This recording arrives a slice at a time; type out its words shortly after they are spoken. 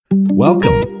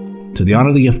Welcome to the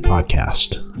Honor the Gift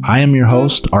podcast. I am your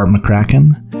host, Art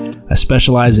McCracken. I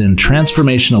specialize in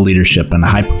transformational leadership and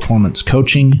high-performance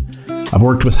coaching. I've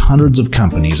worked with hundreds of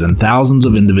companies and thousands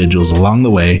of individuals along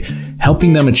the way,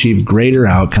 helping them achieve greater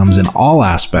outcomes in all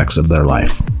aspects of their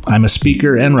life. I'm a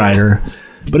speaker and writer,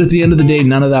 but at the end of the day,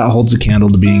 none of that holds a candle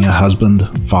to being a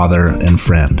husband, father, and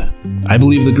friend. I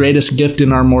believe the greatest gift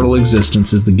in our mortal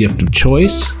existence is the gift of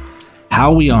choice.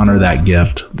 How we honor that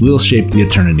gift will shape the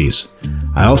eternities.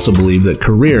 I also believe that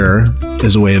career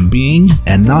is a way of being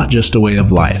and not just a way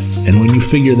of life. And when you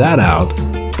figure that out,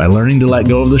 by learning to let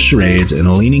go of the charades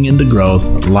and leaning into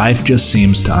growth, life just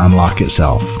seems to unlock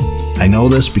itself. I know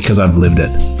this because I've lived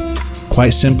it. Quite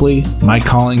simply, my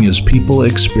calling is people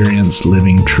experience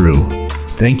living true.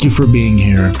 Thank you for being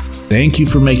here. Thank you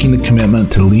for making the commitment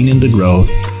to lean into growth.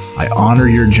 I honor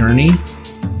your journey.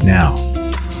 Now,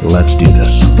 let's do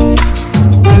this.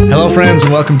 Hello, friends,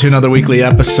 and welcome to another weekly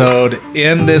episode.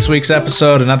 In this week's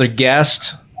episode, another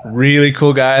guest, really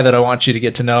cool guy that I want you to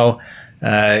get to know.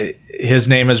 His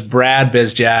name is Brad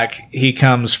Bizjack. He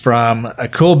comes from a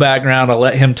cool background. I'll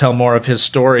let him tell more of his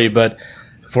story, but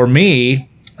for me,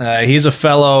 he's a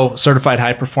fellow certified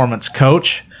high-performance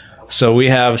coach, so we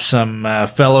have some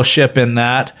fellowship in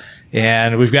that,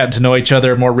 and we've gotten to know each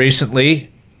other more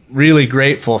recently. Really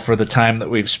grateful for the time that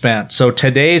we've spent. So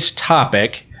today's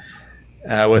topic,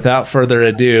 without further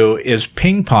ado, is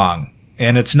ping pong.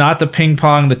 And it's not the ping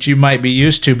pong that you might be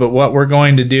used to, but what we're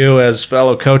going to do as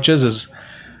fellow coaches is,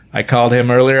 I called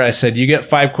him earlier, I said, you get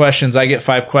 5 questions, I get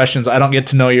 5 questions, I don't get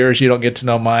to know yours, you don't get to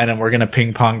know mine, and we're going to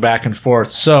ping pong back and forth.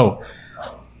 So,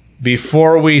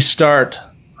 before we start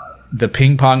the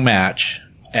ping pong match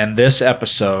and this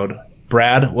episode,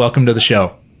 Brad, welcome to the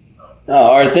show.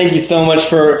 Oh, Art, thank you so much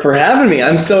for having me.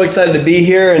 I'm so excited to be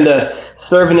here and to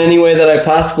serve in any way that I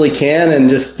possibly can and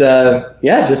just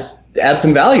add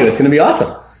some value. It's going to be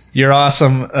awesome. You're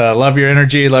awesome. Love your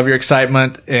energy, love your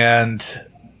excitement, and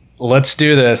let's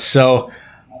do this. So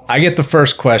I get the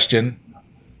first question,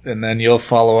 and then you'll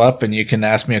follow up, and you can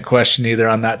ask me a question either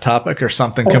on that topic or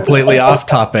something completely off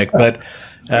topic. But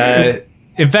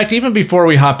in fact, even before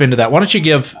we hop into that, why don't you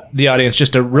give the audience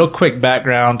just a real quick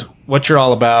background, what you're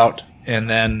all about, and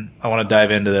then I want to dive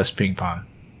into this ping pong.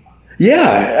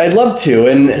 Yeah, I'd love to.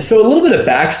 And so a little bit of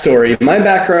backstory. My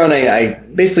background, I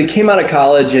basically came out of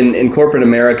college in corporate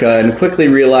America and quickly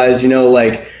realized,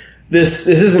 this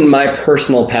isn't my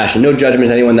personal passion. No judgment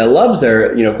to anyone that loves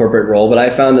their, corporate role, but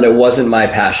I found that it wasn't my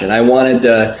passion. I wanted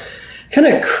to kind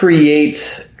of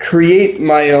create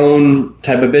my own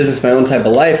type of business, my own type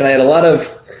of life. And I had a lot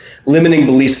of limiting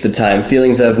beliefs at the time,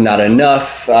 feelings of not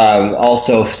enough,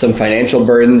 also some financial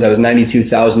burdens. I was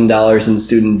 $92,000 in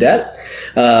student debt,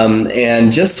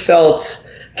 and just felt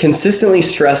consistently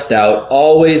stressed out,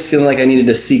 always feeling like I needed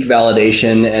to seek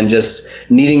validation and just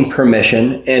needing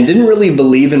permission, and didn't really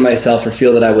believe in myself or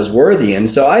feel that I was worthy. And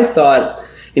so I thought,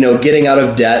 getting out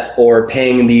of debt or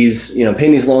paying these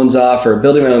loans off or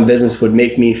building my own business would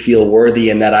make me feel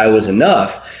worthy and that I was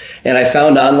enough. And I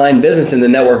found online business in the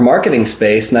network marketing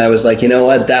space. And I was like, you know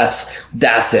what, that's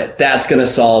it. That's going to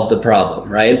solve the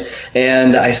problem, right?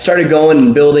 And I started going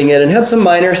and building it and had some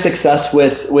minor success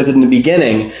with it in the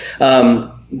beginning.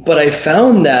 But I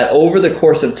found that over the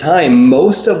course of time,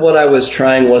 most of what I was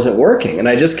trying wasn't working. And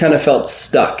I just kind of felt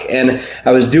stuck. And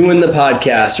I was doing the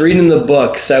podcast, reading the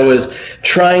books. I was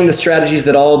trying the strategies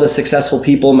that all the successful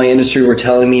people in my industry were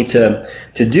telling me to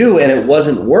do, and it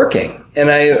wasn't working. And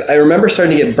I remember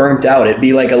starting to get burnt out. It'd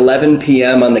be like 11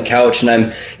 p.m. on the couch and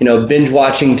I'm, binge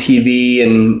watching TV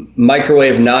and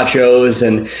microwave nachos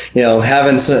and,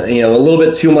 having some, a little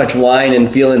bit too much wine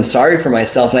and feeling sorry for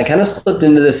myself. And I kind of slipped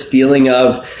into this feeling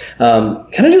of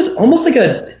kind of just almost like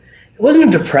it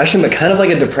wasn't a depression, but kind of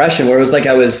like a depression where it was like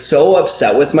I was so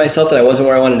upset with myself that I wasn't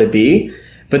where I wanted to be,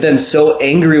 but then so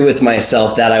angry with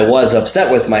myself that I was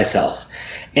upset with myself.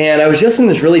 And I was just in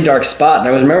this really dark spot.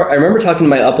 And I remember talking to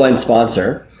my upline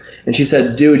sponsor, and she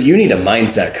said, dude, you need a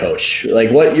mindset coach.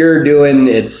 Like what you're doing,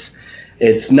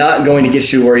 it's not going to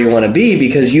get you where you want to be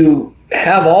because you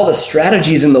have all the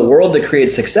strategies in the world to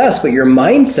create success, but your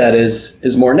mindset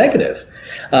is more negative.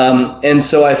 And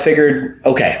so I figured,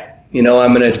 okay, I'm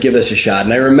going to give this a shot.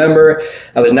 And I remember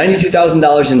I was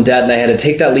 $92,000 in debt and I had to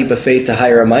take that leap of faith to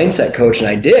hire a mindset coach. And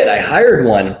I did. I hired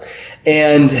one.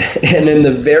 And in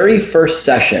the very first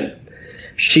session,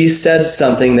 she said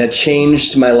something that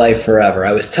changed my life forever.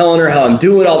 I was telling her how I'm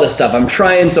doing all this stuff. I'm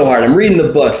trying so hard. I'm reading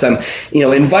the books. I'm,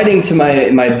 inviting to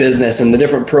my business and the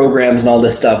different programs and all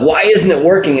this stuff. Why isn't it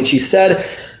working? And she said,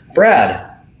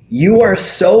 Brad, you are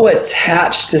so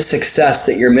attached to success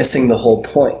that you're missing the whole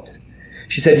point.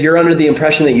 She said, you're under the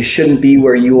impression that you shouldn't be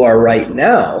where you are right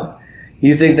now.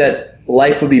 You think that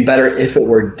life would be better if it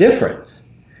were different.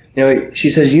 She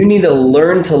says, you need to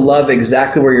learn to love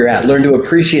exactly where you're at. Learn to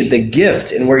appreciate the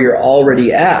gift and where you're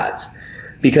already at,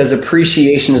 because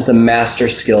appreciation is the master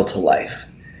skill to life.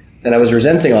 And I was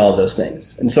resenting all of those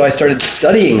things. And so I started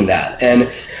studying that, and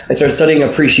I started studying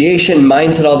appreciation,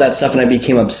 mindset, all that stuff, and I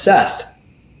became obsessed.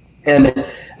 And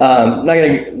I'm not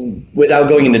going to, without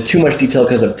going into too much detail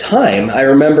because of time, I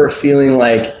remember feeling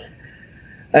like,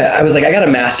 I was like, I got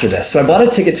to master this. So I bought a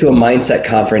ticket to a mindset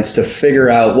conference to figure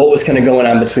out what was kind of going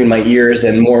on between my ears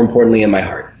and, more importantly, in my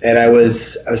heart. And I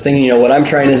was thinking, what I'm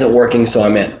trying isn't working, so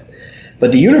I'm in.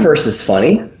 But the universe is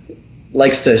funny,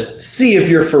 likes to see if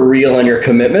you're for real on your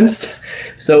commitments.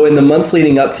 So in the months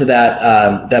leading up to that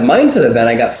mindset event,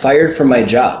 I got fired from my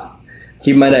job.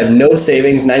 Keep in mind, I have no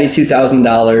savings,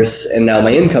 $92,000, and now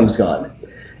my income's gone.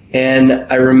 And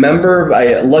I remember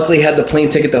I luckily had the plane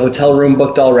ticket, the hotel room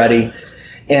booked already.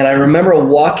 And I remember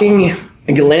landing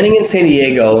in San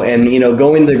Diego and,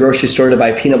 going to the grocery store to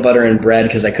buy peanut butter and bread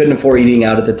because I couldn't afford eating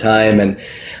out at the time. And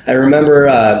I remember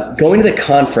going to the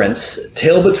conference,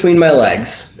 tail between my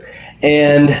legs,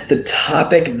 and the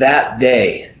topic that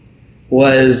day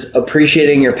was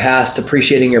appreciating your past,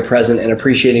 appreciating your present, and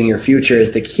appreciating your future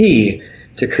is the key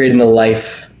to creating a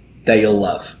life that you'll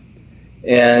love.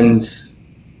 And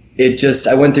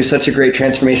I went through such a great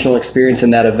transformational experience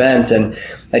in that event, and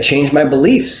I changed my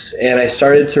beliefs, and I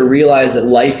started to realize that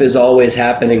life is always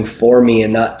happening for me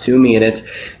and not to me. And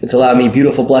it's allowed me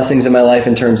beautiful blessings in my life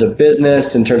in terms of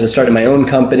business, in terms of starting my own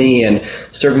company and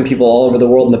serving people all over the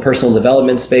world in the personal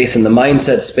development space and the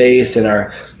mindset space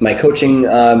and my coaching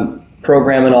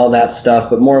program and all that stuff.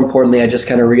 But more importantly, I just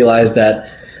kind of realized that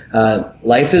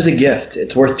life is a gift.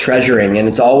 It's worth treasuring, and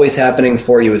it's always happening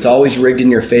for you. It's always rigged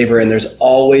in your favor, and there's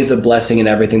always a blessing in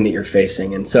everything that you're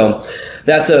facing. And so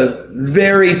that's a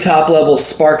very top level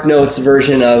Spark Notes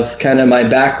version of kind of my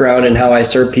background and how I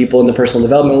serve people in the personal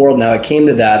development world and how I came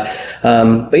to that.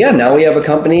 But yeah, now we have a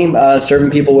company serving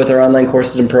people with our online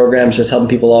courses and programs, just helping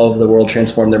people all over the world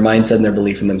transform their mindset and their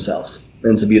belief in themselves.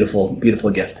 And it's a beautiful, beautiful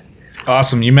gift.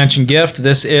 Awesome. You mentioned gift.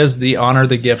 This is the Honor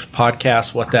the Gift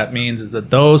podcast. What that means is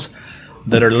that those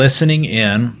that are listening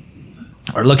in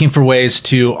are looking for ways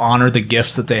to honor the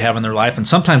gifts that they have in their life. And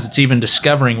sometimes it's even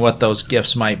discovering what those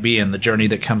gifts might be and the journey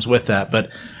that comes with that.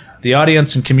 But the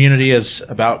audience and community is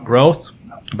about growth,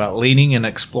 about leaning and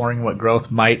exploring what growth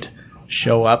might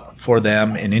show up for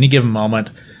them in any given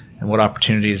moment and what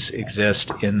opportunities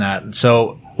exist in that. And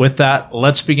so with that,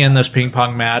 let's begin this ping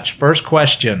pong match. First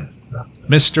question.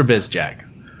 Mr. Bizjag,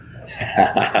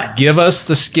 give us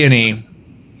the skinny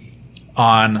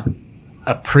on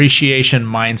appreciation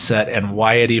mindset and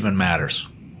why it even matters.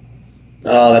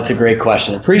 Oh, that's a great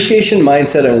question. Appreciation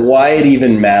mindset and why it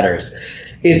even matters.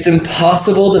 It's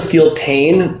impossible to feel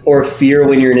pain or fear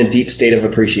when you're in a deep state of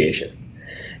appreciation.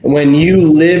 When you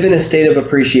live in a state of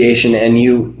appreciation and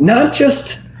you not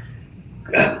just,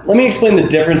 let me explain the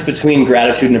difference between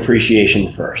gratitude and appreciation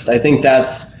first. I think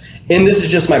and this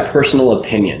is just my personal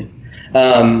opinion.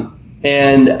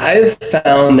 And I've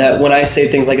found that when I say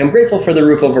things like, I'm grateful for the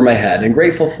roof over my head and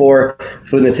grateful for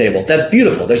food on the table, that's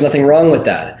beautiful. There's nothing wrong with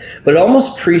that. But it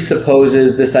almost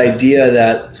presupposes this idea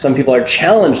that some people are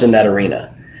challenged in that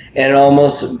arena. And it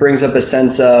almost brings up a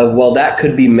sense of, well, that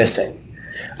could be missing.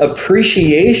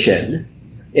 Appreciation,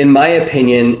 in my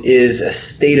opinion, is a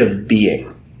state of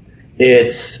being.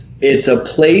 It's a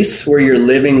place where you're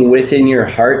living within your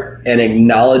heart and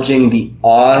acknowledging the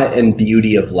awe and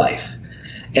beauty of life.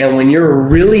 And when you're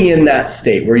really in that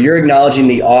state where you're acknowledging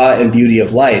the awe and beauty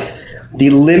of life,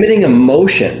 the limiting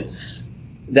emotions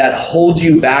that hold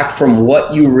you back from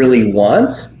what you really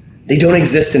want, they don't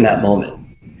exist in that moment.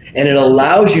 And it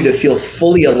allows you to feel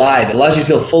fully alive. It allows you to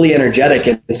feel fully energetic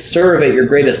and serve at your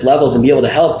greatest levels and be able to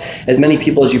help as many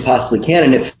people as you possibly can.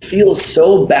 And it feels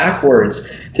so backwards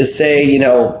to say,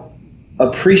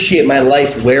 appreciate my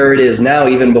life where it is now,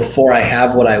 even before I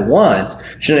have what I want.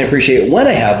 Shouldn't I appreciate when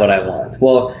I have what I want?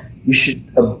 Well, you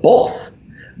should both.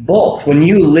 When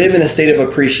you live in a state of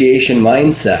appreciation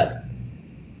mindset,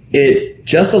 it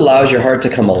just allows your heart to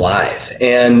come alive.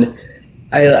 And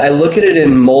I look at it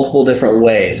in multiple different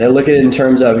ways. I look at it in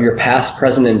terms of your past,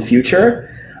 present, and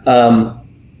future. And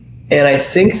I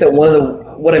think that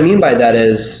what I mean by that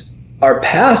is our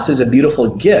past is a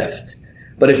beautiful gift.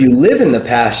 But if you live in the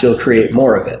past, you'll create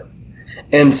more of it.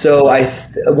 And so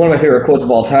one of my favorite quotes of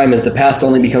all time is, the past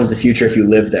only becomes the future if you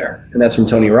live there. And that's from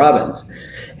Tony Robbins.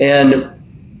 And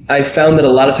I found that a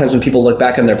lot of times when people look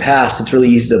back on their past, it's really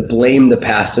easy to blame the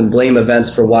past and blame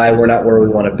events for why we're not where we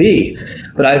want to be.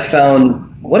 But I've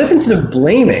found, what if instead of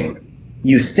blaming,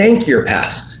 you thank your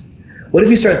past? What if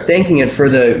you start thanking it for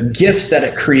the gifts that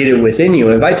it created within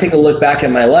you? If I take a look back at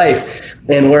my life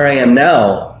and where I am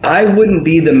now, I wouldn't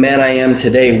be the man I am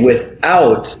today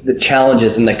without the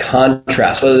challenges and the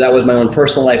contrast, whether that was my own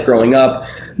personal life growing up,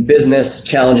 business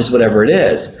challenges, whatever it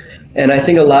is. And I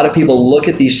think a lot of people look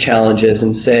at these challenges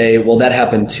and say, well, that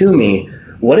happened to me.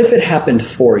 What if it happened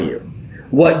for you?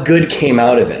 What good came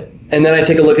out of it? And then I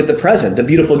take a look at the present, the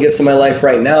beautiful gifts in my life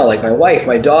right now, like my wife,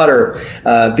 my daughter,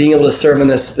 being able to serve in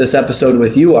this episode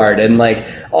with you, Art, and like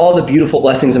all the beautiful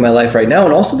blessings in my life right now,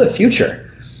 and also the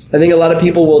future. I think a lot of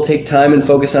people will take time and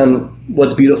focus on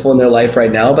what's beautiful in their life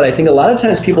right now, but I think a lot of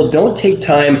times people don't take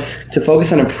time to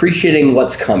focus on appreciating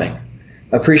what's coming,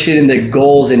 appreciating the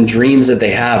goals and dreams that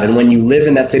they have. And when you live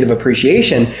in that state of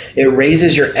appreciation, it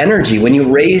raises your energy. When you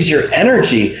raise your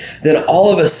energy, then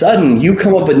all of a sudden you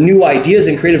come up with new ideas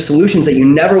and creative solutions that you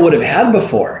never would have had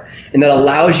before. And that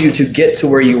allows you to get to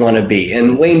where you want to be.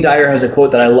 And Wayne Dyer has a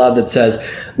quote that I love that says,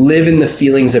 live in the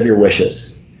feelings of your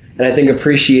wishes. And I think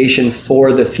appreciation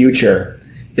for the future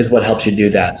is what helps you do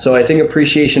that. So I think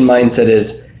appreciation mindset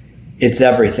is, it's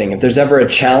everything. If there's ever a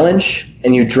challenge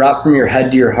and you drop from your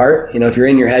head to your heart, if you're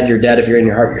in your head, you're dead. If you're in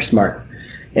your heart, you're smart.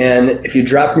 And if you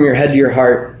drop from your head to your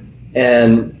heart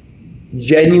and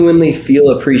genuinely feel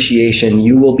appreciation,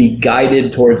 you will be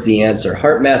guided towards the answer.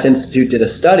 Heart Math Institute did a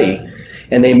study,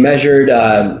 and they measured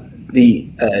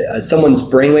someone's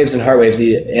brainwaves and heart waves,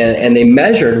 and they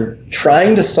measured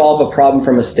trying to solve a problem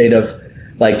from a state of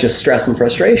like just stress and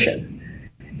frustration.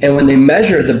 And when they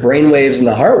measured the brain waves and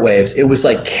the heart waves, it was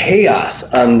like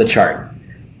chaos on the chart.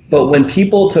 But when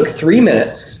people took 3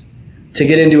 minutes to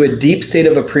get into a deep state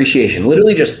of appreciation,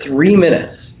 literally just 3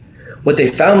 minutes, what they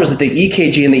found was that the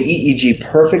EKG and the EEG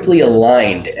perfectly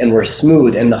aligned and were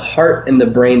smooth, and the heart and the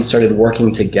brain started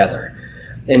working together.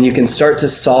 And you can start to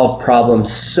solve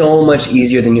problems so much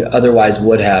easier than you otherwise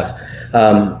would have.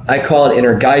 I call it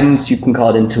inner guidance. You can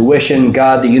call it intuition,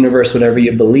 God, the universe, whatever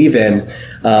you believe in.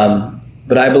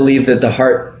 But I believe that the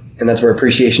heart, and that's where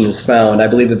appreciation is found, I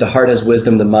believe that the heart has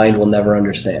wisdom the mind will never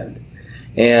understand.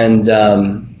 And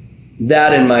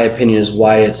that, in my opinion, is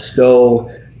why it's so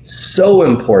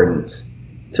important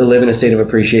to live in a state of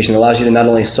appreciation. It allows you to not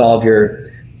only solve your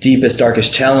deepest,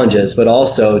 darkest challenges, but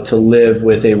also to live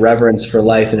with a reverence for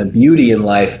life and a beauty in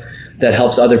life that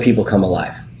helps other people come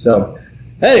alive. So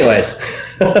anyways,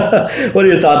 what are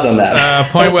your thoughts on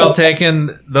that? Point well taken.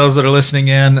 Those that are listening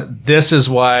in, this is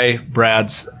why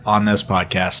Brad's on this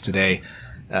podcast today.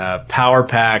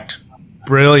 Power-packed,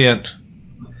 brilliant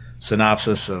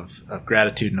synopsis of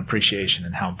gratitude and appreciation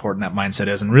and how important that mindset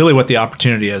is and really what the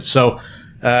opportunity is. So,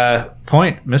 Mr.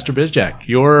 Bizjack,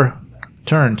 your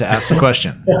turn to ask the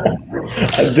question.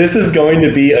 This is going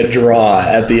to be a draw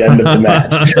at the end of the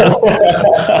match.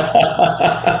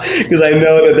 Because I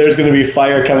know that there's going to be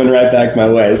fire coming right back my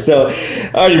way. So,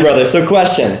 all right, brother. So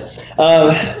question.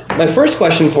 My first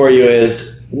question for you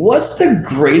is, what's the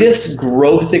greatest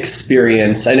growth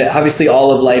experience? And obviously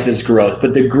all of life is growth,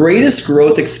 but the greatest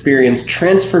growth experience,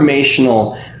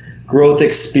 transformational growth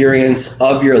experience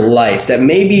of your life that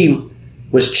maybe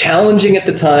was challenging at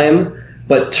the time,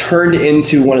 but turned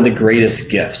into one of the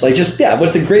greatest gifts? Like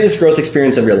what's the greatest growth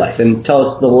experience of your life? And tell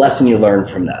us the lesson you learned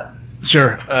from that.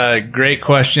 Sure. Great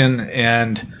question.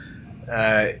 And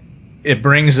it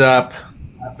brings up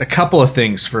a couple of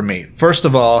things for me. First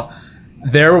of all,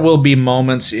 there will be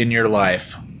moments in your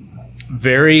life,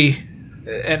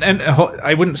 and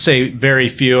I wouldn't say very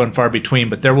few and far between,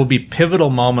 but there will be pivotal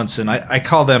moments, and I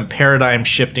call them paradigm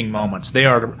shifting moments. They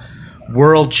are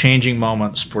world-changing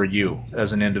moments for you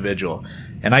as an individual,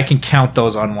 and I can count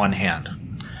those on one hand.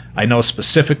 I know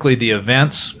specifically the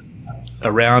events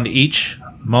around each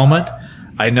moment.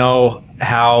 I know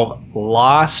how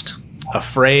lost,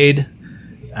 afraid,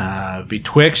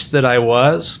 betwixt that I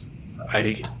was.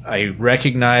 I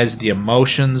recognize the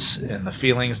emotions and the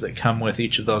feelings that come with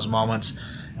each of those moments,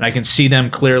 and I can see them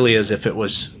clearly as if it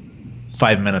was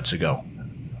 5 minutes ago.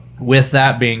 With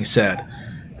that being said,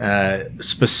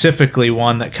 specifically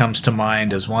one that comes to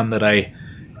mind is one that I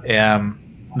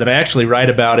actually write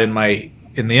about in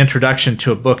the introduction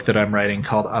to a book that I'm writing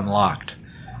called Unlocked.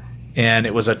 And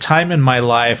it was a time in my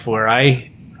life where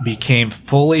I became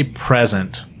fully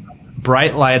present,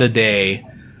 bright light of day,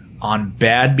 on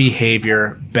bad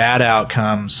behavior, bad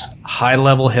outcomes,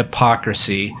 high-level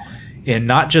hypocrisy in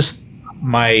not just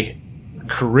my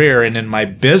career and in my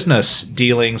business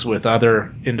dealings with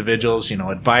other individuals,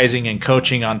 advising and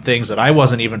coaching on things that I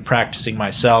wasn't even practicing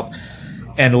myself,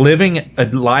 and living a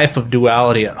life of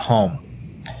duality at home.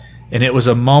 And it was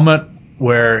a moment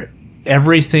where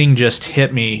everything just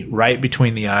hit me right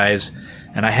between the eyes,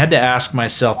 and I had to ask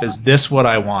myself, is this what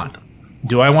I want?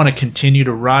 do I want to continue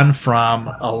to run from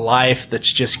a life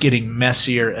that's just getting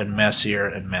messier and messier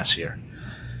and messier?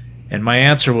 And my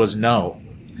answer was no.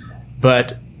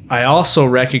 But I also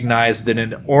recognized that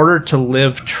in order to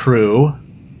live true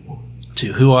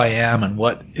to who I am and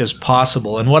what is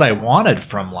possible and what I wanted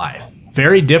from life,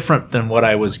 very different than what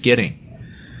I was getting,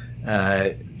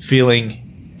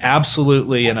 feeling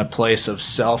absolutely in a place of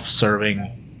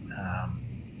self-serving,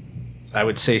 I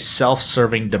would say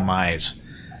self-serving demise.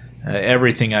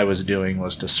 Everything I was doing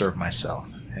was to serve myself.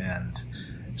 And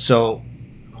so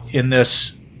in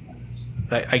this,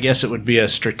 I guess it would be a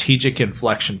strategic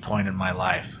inflection point in my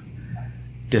life,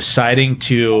 deciding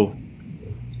to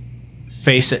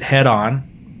face it head on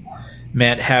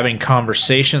meant having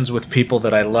conversations with people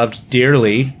that I loved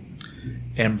dearly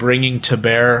and bringing to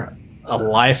bear a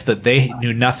life that they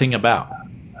knew nothing about,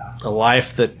 a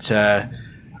life that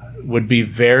would be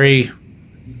very,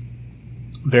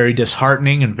 very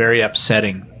disheartening and very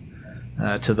upsetting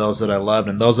to those that I loved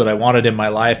and those that I wanted in my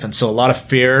life. And so a lot of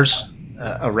fears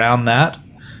around that,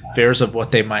 fears of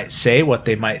what they might say, what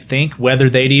they might think, whether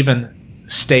they'd even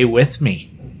stay with me.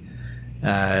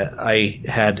 I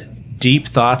had deep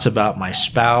thoughts about my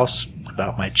spouse,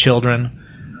 about my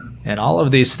children, and all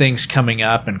of these things coming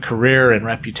up, and career and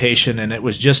reputation. And it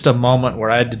was just a moment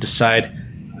where I had to decide,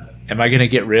 am I going to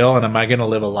get real, and am I going to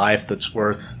live a life that's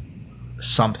worth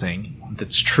something,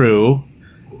 that's true,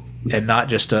 and not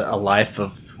just a life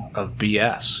of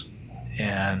BS?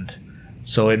 And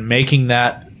so in making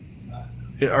that,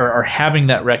 or having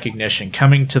that recognition,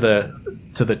 coming to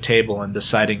the table and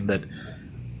deciding that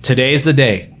today's the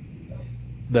day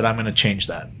that I'm going to change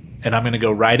that, and I'm going to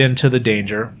go right into the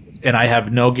danger, and I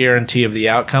have no guarantee of the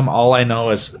outcome. All I know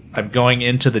is I'm going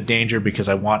into the danger because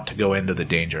I want to go into the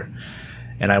danger,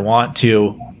 and I want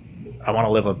to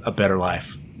live a better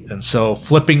life. And so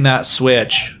flipping that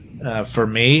switch for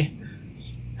me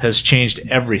has changed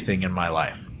everything in my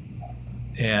life.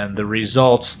 And the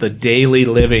results, the daily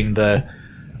living, the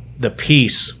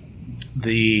peace,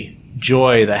 the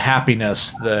joy, the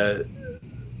happiness, the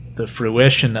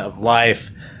fruition of life,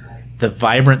 the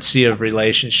vibrancy of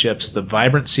relationships, the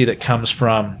vibrancy that comes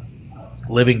from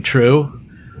living true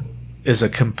is a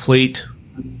complete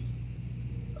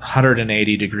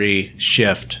 180-degree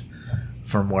shift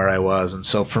from where I was. And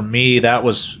so for me, that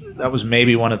was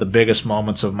maybe one of the biggest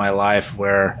moments of my life,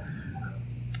 where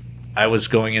I was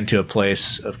going into a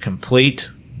place of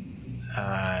complete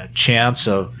chance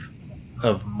of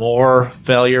more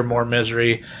failure, more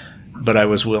misery, but I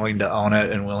was willing to own it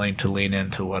and willing to lean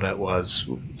into what it was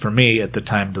for me at the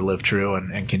time to live true,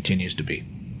 and continues to be.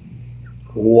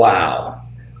 Wow,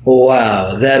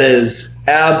 that is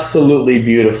absolutely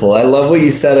beautiful. I love what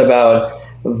you said about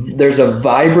there's a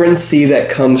vibrancy that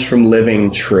comes from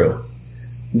living true.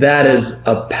 That is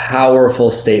a powerful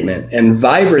statement, and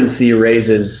vibrancy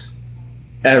raises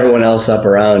everyone else up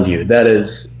around you. That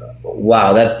is,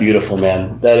 wow, that's beautiful,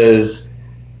 man. That is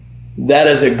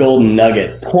a golden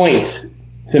nugget. Point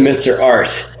to Mr.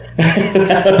 Art.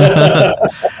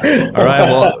 All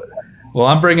right, well,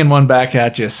 I'm bringing one back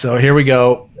at you. So here we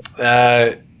go.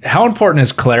 How important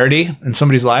is clarity in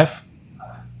somebody's life?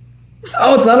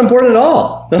 Oh, it's not important at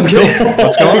all. Okay. Cool.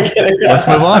 Let's go. Let's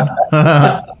move on.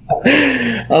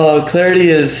 Oh, clarity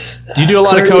is... You do a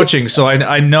lot of coaching, so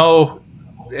I know,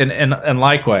 and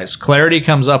likewise, clarity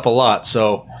comes up a lot.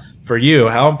 So for you,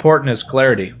 how important is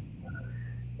clarity?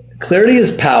 Clarity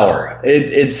is power.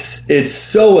 It's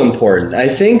so important. I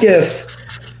think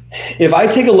if I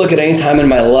take a look at any time in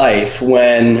my life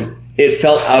when it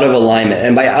felt out of alignment,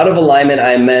 and by out of alignment,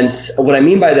 what I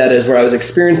mean by that is where I was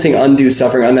experiencing undue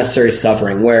suffering, unnecessary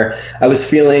suffering, where I was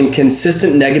feeling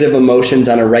consistent negative emotions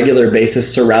on a regular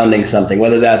basis surrounding something,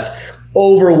 whether that's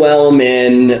overwhelm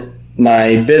in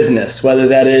my business, whether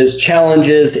that is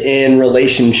challenges in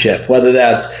relationship, whether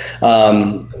that's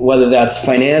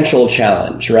financial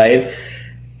challenge, right?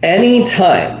 Any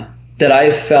time that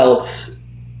I felt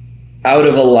out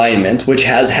of alignment, which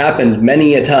has happened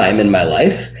many a time in my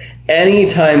life, any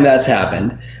time that's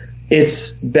happened,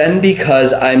 it's been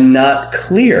because I'm not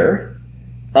clear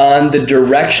on the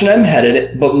direction I'm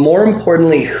headed, but more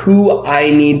importantly, who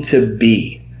I need to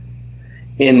be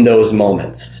in those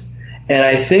moments. And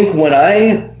I think when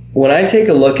I take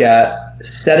a look at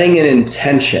setting an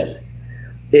intention,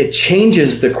 it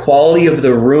changes the quality of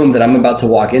the room that I'm about to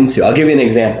walk into. I'll give you an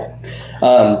example.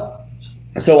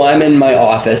 So I'm in my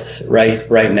office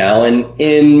right now, and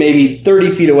in maybe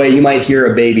 30 feet away, you might hear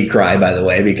a baby cry, by the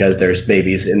way, because there's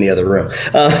babies in the other room.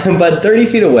 But 30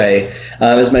 feet away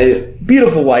is my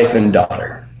beautiful wife and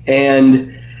daughter.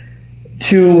 And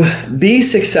to be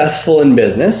successful in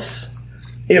business,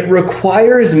 it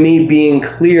requires me being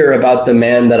clear about the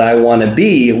man that I want to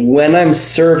be when I'm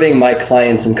serving my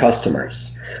clients and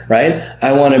customers, right?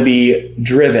 I want to be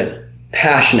driven,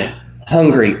 passionate,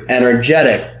 hungry,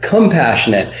 energetic,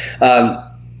 compassionate,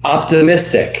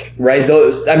 optimistic, right?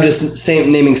 Those, I'm just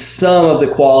naming some of the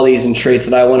qualities and traits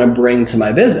that I want to bring to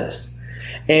my business.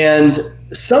 And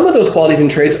some of those qualities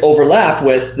and traits overlap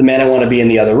with the man I want to be in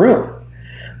the other room.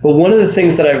 But one of the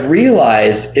things that I've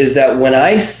realized is that when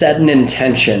I set an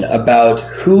intention about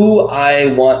who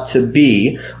I want to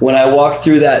be when I walk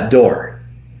through that door,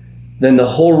 then the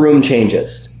whole room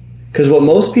changes. Because what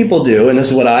most people do, and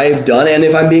this is what I've done, and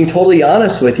if I'm being totally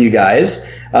honest with you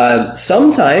guys,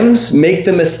 sometimes make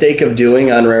the mistake of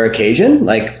doing on rare occasion,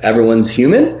 like everyone's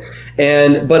human.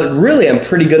 But really, I'm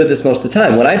pretty good at this most of the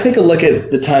time. When I take a look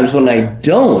at the times when I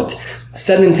don't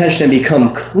set an intention and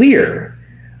become clear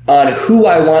on who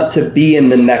I want to be in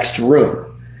the next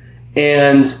room.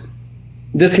 And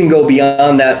this can go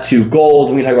beyond that to goals,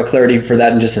 and we can talk about clarity for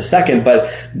that in just a second,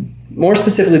 but more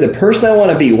specifically, the person I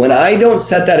want to be, when I don't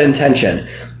set that intention,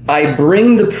 I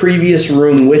bring the previous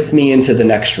room with me into the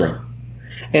next room.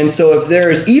 And so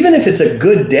even if it's a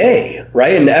good day,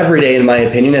 right? And every day, in my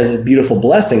opinion, has beautiful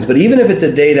blessings, but even if it's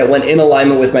a day that went in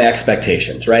alignment with my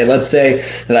expectations, right? Let's say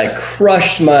that I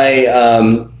crushed my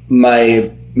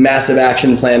massive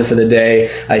action plan for the day.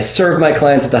 I serve my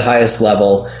clients at the highest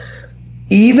level.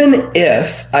 Even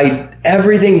if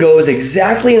everything goes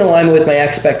exactly in alignment with my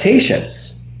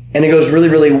expectations and it goes really,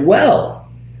 really well,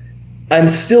 I'm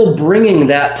still bringing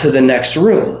that to the next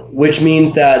room, which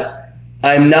means that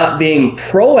I'm not being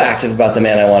proactive about the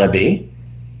man I want to be.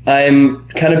 I'm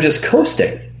kind of just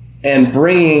coasting and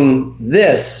bringing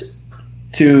this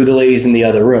to the ladies in the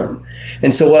other room.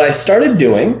 And so what I started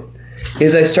doing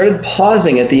is I started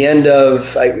pausing at the end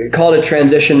of, I call it a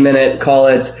transition minute, call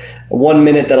it 1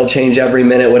 minute that'll change every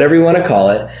minute, whatever you want to call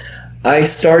it. I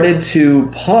started to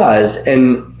pause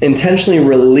and intentionally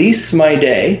release my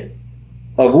day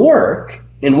of work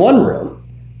in one room.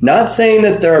 Not saying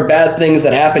that there are bad things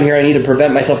that happen here, I need to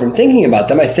prevent myself from thinking about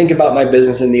them. I think about my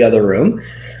business in the other room,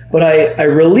 but I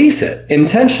release it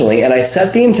intentionally, and I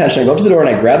set the intention. I go up to the door and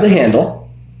I grab the handle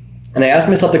and I ask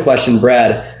myself the question,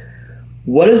 Brad,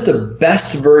 what is the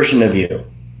best version of you,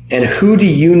 and who do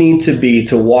you need to be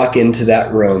to walk into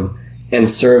that room and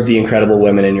serve the incredible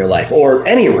women in your life, or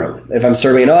any room, if I'm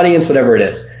serving an audience, whatever it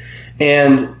is.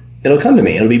 And it'll come to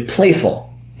me. It'll be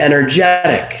playful,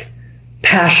 energetic,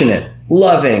 passionate,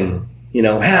 loving,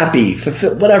 happy,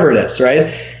 fulfilled, whatever it is,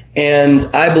 right? And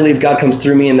I believe God comes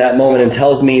through me in that moment and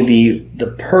tells me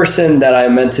the person that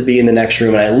I'm meant to be in the next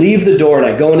room. And I leave the door and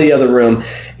I go into the other room,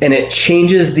 and it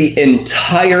changes the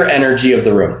entire energy of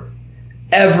the room.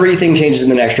 Everything changes in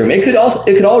the next room. It could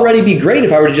already be great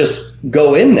if I were to just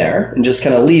go in there and just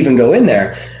kind of leave and go in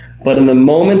there. But in the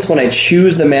moments when I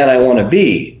choose the man I want to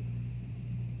be,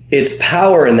 it's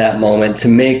power in that moment to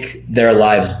make their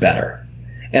lives better.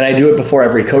 And I do it before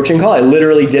every coaching call. I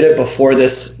literally did it before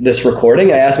this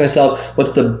recording. I asked myself,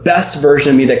 what's the best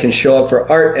version of me that can show up for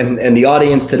Art and the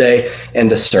audience today and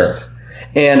to serve?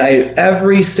 And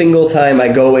every single time I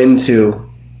go into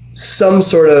some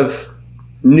sort of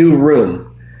new room,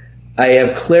 I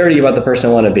have clarity about the person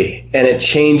I want to be, and it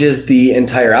changes the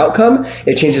entire outcome.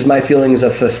 It changes my feelings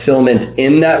of fulfillment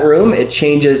in that room. It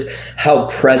changes how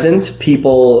present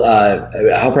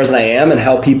I am and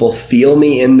how people feel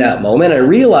me in that moment. I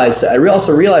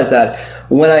also realize that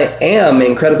when I am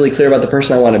incredibly clear about the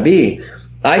person I want to be,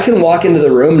 I can walk into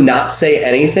the room, not say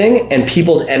anything, and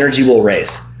people's energy will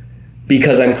raise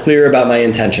because I'm clear about my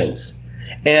intentions.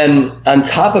 And on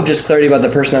top of just clarity about the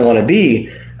person I want to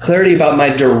be, clarity about my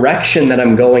direction that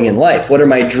I'm going in life. What are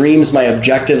my dreams, my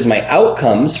objectives, my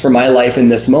outcomes for my life in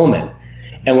this moment?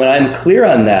 And when I'm clear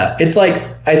on that, it's like,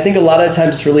 I think a lot of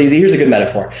times it's really easy. Here's a good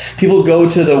metaphor. People go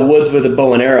to the woods with a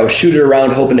bow and arrow, shoot it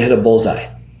around, hoping to hit a bullseye.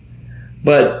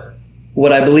 But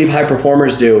what I believe high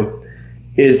performers do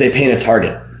is they paint a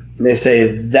target. And they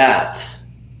say, that's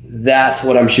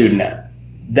what I'm shooting at.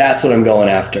 That's what I'm going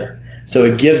after. So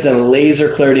it gives them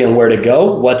laser clarity on where to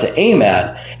go, what to aim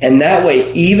at. And that way,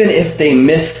 even if they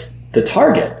miss the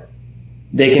target,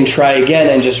 they can try again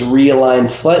and just realign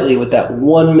slightly with that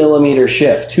 1 millimeter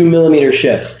shift, 2 millimeter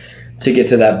shift to get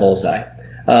to that bullseye.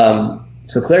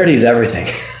 So clarity is everything.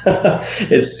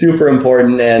 It's super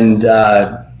important. And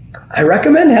I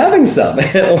recommend having some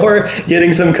or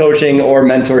getting some coaching or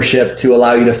mentorship to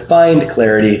allow you to find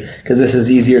clarity, because this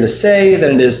is easier to say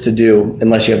than it is to do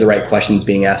unless you have the right questions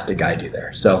being asked to guide you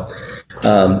there. So,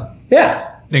 yeah.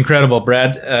 Incredible,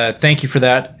 Brad. Thank you for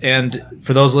that. And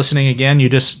for those listening again, you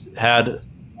just had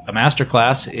a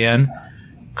masterclass in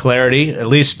clarity, at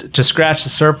least to scratch the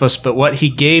surface, but what he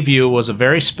gave you was a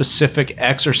very specific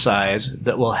exercise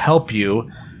that will help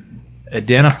you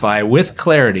identify with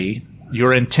clarity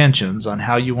your intentions on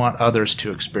how you want others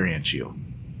to experience you.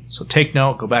 So take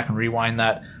note, go back and rewind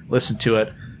that, listen to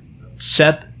it,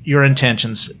 set your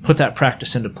intentions, put that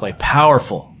practice into play.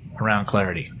 Powerful around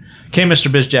clarity. Okay, Mr.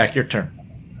 Bizjack, your turn.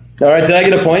 All right, did I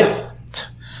get a point?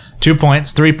 2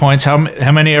 points, 3 points. How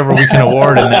many ever we can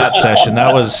award in that session?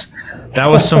 That was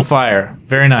some fire.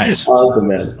 Very nice. Awesome,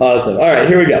 man. Awesome. All right,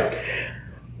 here we go.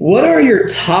 What are your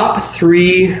top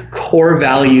 3 core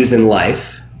values in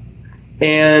life?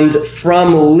 And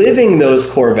from living those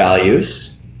core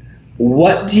values,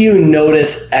 what do you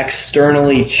notice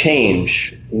externally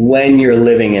change when you're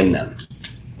living in them?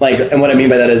 And what I mean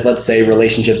by that is, let's say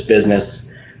relationships, business.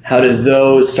 How do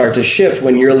those start to shift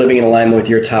when you're living in alignment with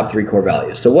your top 3 core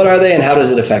values? So what are they, and how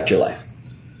does it affect your life?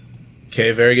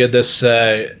 Okay, very good. This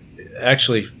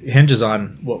actually hinges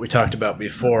on what we talked about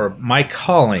before. My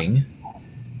calling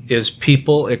is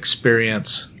people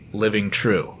experience living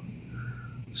true.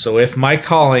 So if my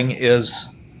calling is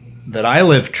that I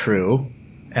live true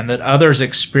and that others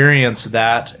experience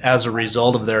that as a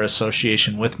result of their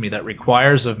association with me, that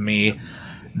requires of me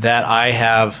that I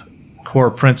have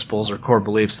core principles or core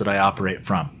beliefs that I operate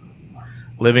from.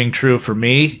 Living true for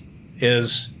me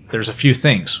is, there's a few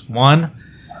things. One,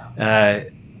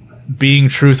 being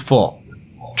truthful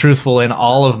in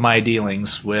all of my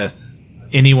dealings with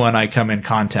anyone I come in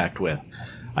contact with.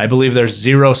 I believe there's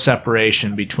zero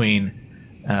separation between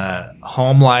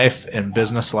home life and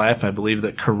business life. I believe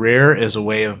that career is a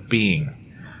way of being.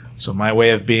 So my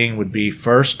way of being would be,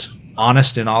 first,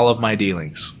 honest in all of my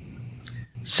dealings.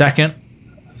 Second,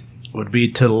 would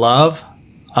be to love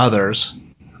others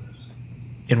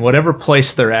in whatever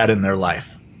place they're at in their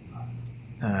life,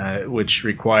 which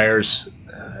requires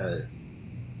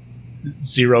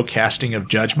zero casting of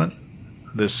judgment.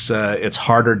 It's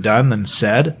harder done than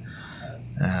said.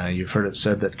 You've heard it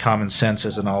said that common sense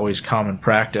isn't always common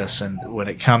practice, and when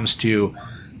it comes to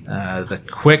the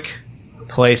quick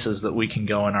places that we can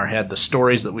go in our head, the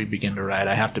stories that we begin to write,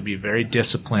 I have to be very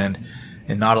disciplined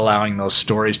in not allowing those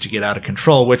stories to get out of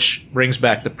control, which brings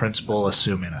back the principle,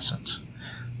 assume innocence.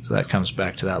 So that comes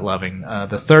back to that loving.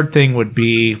 The third thing would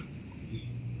be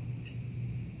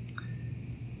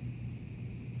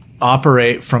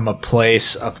operate from a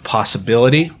place of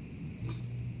possibility,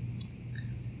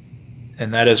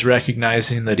 and that is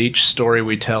recognizing that each story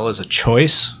we tell is a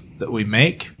choice that we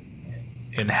make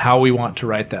in how we want to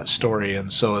write that story.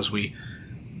 And so as we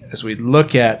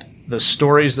look at the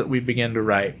stories that we begin to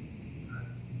write,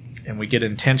 and we get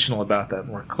intentional about that, and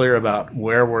we're clear about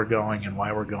where we're going and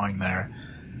why we're going there,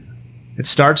 it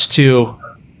starts to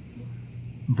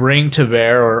bring to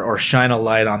bear or shine a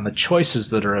light on the choices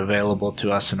that are available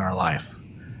to us in our life.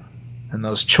 And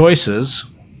those choices,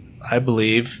 I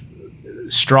believe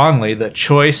strongly that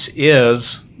choice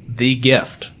is the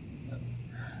gift.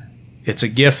 It's a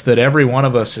gift that every one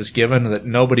of us is given that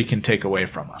nobody can take away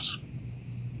from us.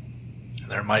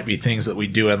 There might be things that we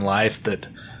do in life that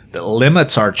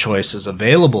limits our choices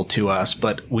available to us,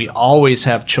 but we always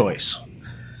have choice.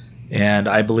 And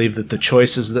I believe that the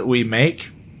choices that we make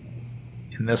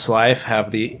in this life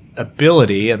have the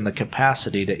ability and the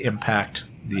capacity to impact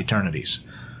the eternities.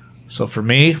 So for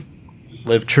me,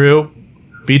 live true,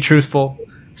 be truthful.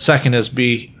 Second is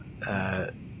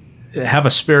have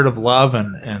a spirit of love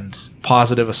and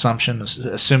positive assumption,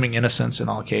 assuming innocence in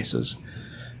all cases.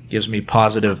 Gives me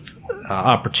positive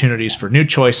opportunities for new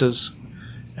choices.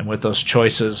 And with those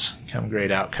choices come great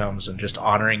outcomes, and just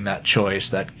honoring that choice,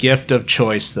 that gift of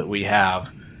choice that we have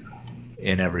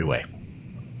in every way.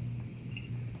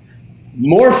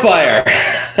 More fire.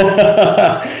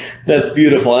 That's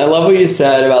beautiful. I love what you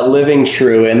said about living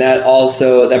true, and that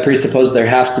presupposes there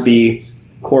have to be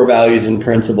core values and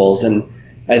principles. And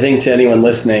I think to anyone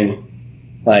listening,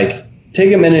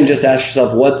 take a minute and just ask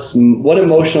yourself what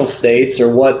emotional states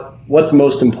or what's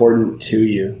most important to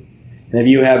you. And if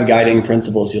you have guiding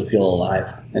principles, you'll feel alive.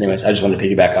 Anyways, I just wanted to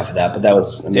piggyback off of that, but that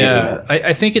was amazing. Yeah,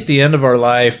 I think at the end of our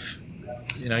life,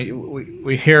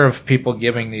 we hear of people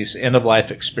giving these end-of-life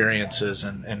experiences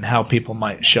and how people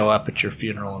might show up at your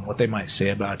funeral and what they might say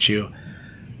about you.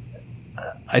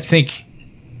 I think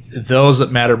those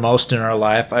that matter most in our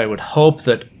life, I would hope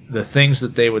that the things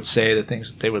that they would say, the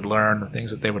things that they would learn, the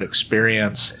things that they would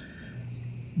experience,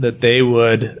 that they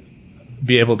would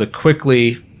be able to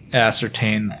quickly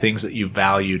ascertain the things that you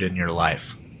valued in your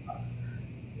life.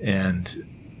 And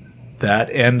that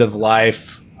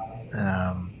end-of-life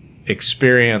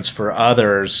experience for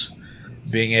others,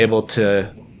 being able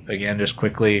to, again, just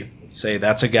quickly say,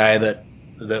 that's a guy that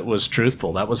that was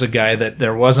truthful. That was a guy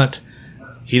that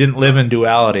he didn't live in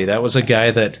duality. That was a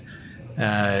guy that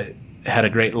had a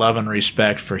great love and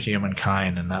respect for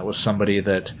humankind, and that was somebody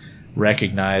that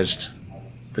recognized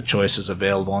the choices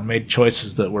available and made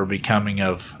choices that were becoming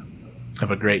of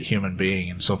a great human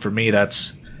being. And so for me,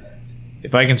 that's,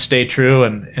 if I can stay true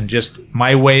and just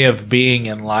my way of being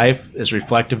in life is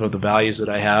reflective of the values that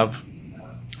I have,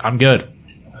 I'm good.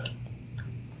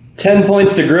 10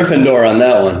 points to Gryffindor on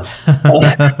that one.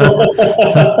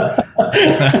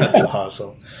 That's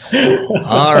awesome.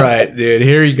 All right, dude,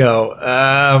 here you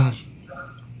go.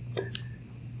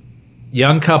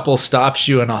 Young couple stops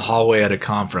you in a hallway at a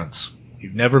conference.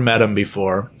 You've never met them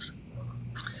before.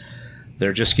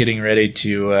 They're just getting ready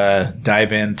to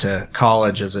dive into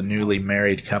college as a newly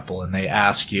married couple, and they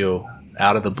ask you,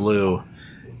 out of the blue,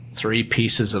 3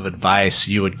 pieces of advice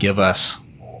you would give us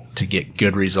to get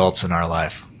good results in our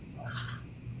life.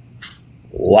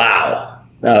 Wow.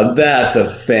 Now that's a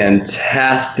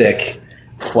fantastic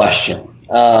question.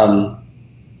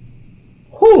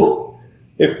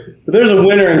 If there's a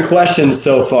winner in questions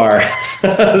so far,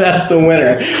 that's the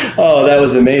winner. Oh, that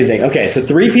was amazing. Okay, so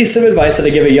 3 pieces of advice that I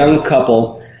give a young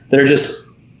couple that are just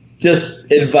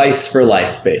advice for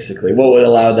life, basically. What would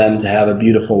allow them to have a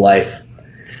beautiful life?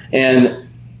 And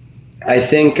I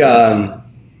think... and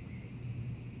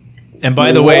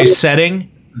by the way,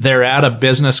 they're at a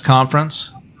business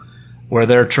conference where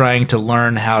they're trying to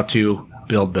learn how to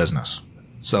build business.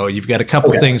 So you've got a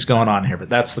couple things going on here, but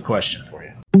that's the question for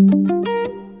you.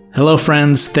 Hello,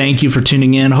 friends. Thank you for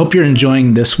tuning in. Hope you're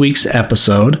enjoying this week's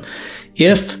episode.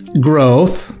 If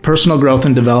personal growth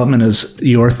and development is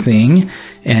your thing,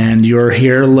 and you're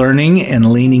here learning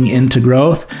and leaning into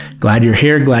growth, glad you're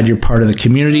here, glad you're part of the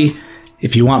community.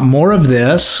 If you want more of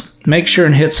this, make sure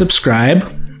and hit subscribe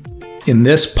in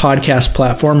this podcast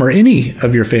platform or any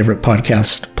of your favorite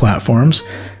podcast platforms.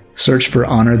 Search for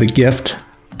Honor the Gift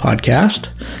podcast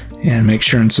and make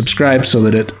sure and subscribe so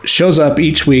that it shows up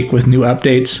each week with new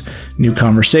updates, new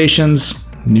conversations,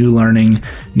 new learning,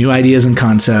 new ideas and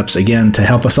concepts, again, to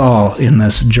help us all in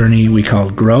this journey we call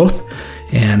growth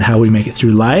and how we make it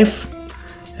through life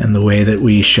and the way that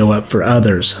we show up for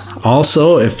others.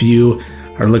 Also, if you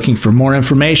are looking for more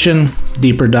information,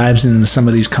 deeper dives into some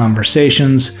of these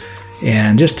conversations,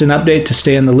 and just an update to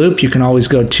stay in the loop, you can always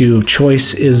go to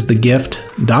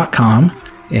choiceisthegift.com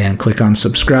and click on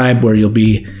subscribe, where you'll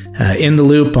be in the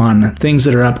loop on things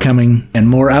that are upcoming and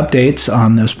more updates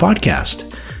on this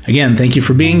podcast. Again, thank you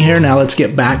for being here. Now let's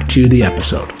get back to the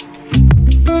episode.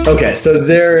 Okay, so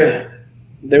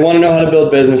they want to know how to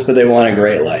build business, but they want a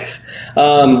great life.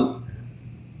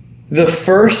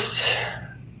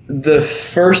 The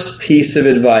first piece of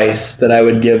advice that I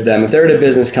would give them, if they're at a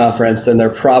business conference, then they're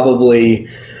probably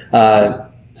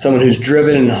someone who's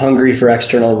driven and hungry for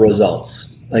external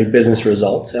results, like business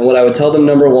results. And what I would tell them,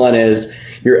 number one, is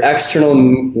your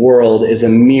external world is a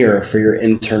mirror for your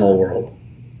internal world.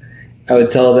 I would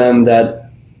tell them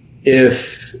that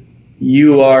if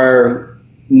you are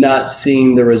not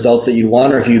seeing the results that you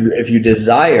want, or if you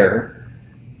desire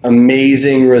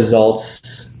amazing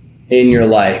results in your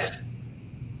life,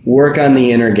 work on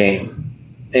the inner game.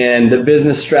 And the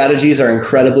business strategies are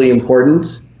incredibly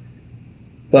important,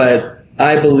 but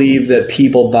I believe that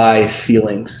people buy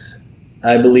feelings.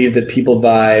 I believe that people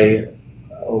buy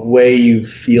a way you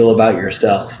feel about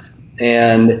yourself.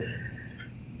 And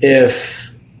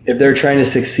if they're trying to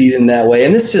succeed in that way,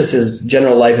 and this just is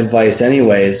general life advice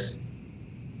anyways,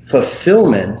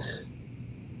 fulfillment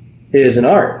is an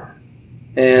art.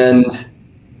 And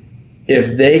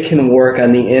if they can work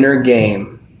on the inner game,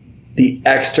 the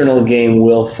external game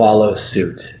will follow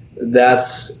suit.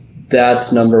 That's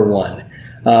number one.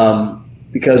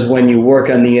 Because when you work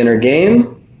on the inner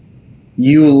game,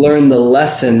 you learn the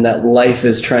lesson that life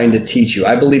is trying to teach you.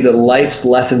 I believe that life's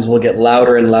lessons will get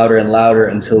louder and louder and louder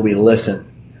until we listen.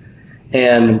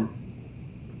 And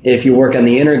if you work on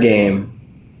the inner game,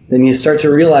 then you start to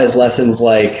realize lessons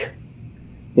like,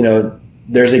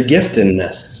 there's a gift in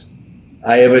this.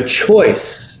 I have a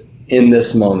choice in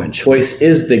this moment. Choice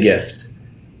is the gift.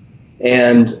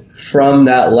 And from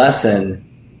that lesson,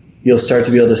 you'll start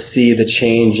to be able to see the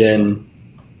change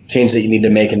that you need to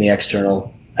make in the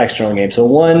external game. So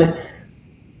one,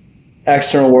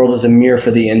 external world is a mirror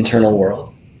for the internal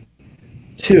world.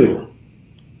 2,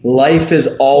 life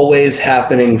is always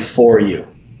happening for you.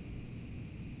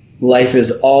 Life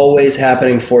is always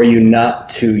happening for you, not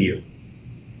to you.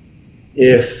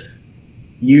 If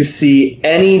you see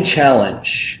any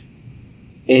challenge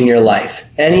in your life,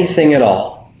 anything at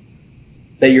all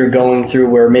that you're going through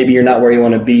where maybe you're not where you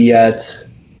want to be yet,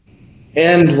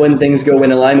 and when things go in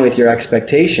line with your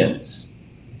expectations,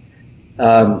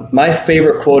 My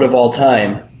favorite quote of all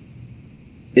time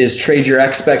is trade your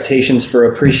expectations for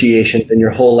appreciations and your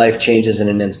whole life changes in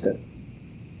an instant.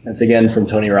 That's again from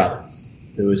Tony Robbins,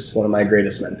 who is one of my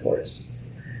greatest mentors.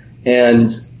 And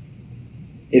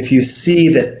if you see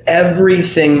that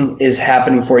everything is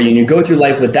happening for you and you go through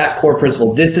life with that core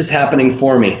principle, this is happening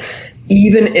for me.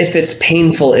 Even if it's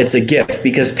painful, it's a gift,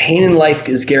 because pain in life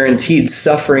is guaranteed.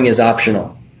 Suffering is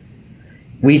optional.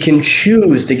 We can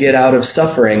choose to get out of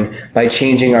suffering by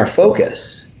changing our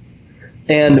focus.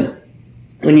 And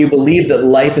when you believe that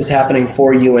life is happening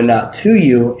for you and not to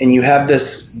you, and you have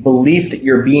this belief that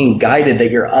you're being guided,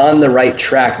 that you're on the right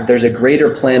track, that there's a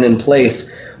greater plan in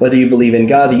place, whether you believe in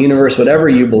God, the universe, whatever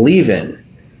you believe in,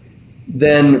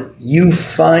 then you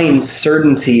find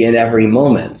certainty in every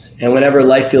moment. And whenever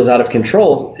life feels out of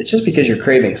control, it's just because you're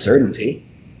craving certainty.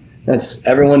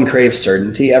 Everyone craves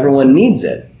certainty. Everyone needs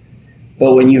it.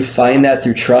 But when you find that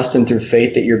through trust and through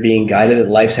faith that you're being guided, that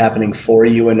life's happening for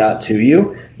you and not to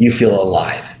you, you feel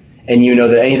alive. And you know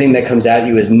that anything that comes at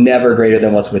you is never greater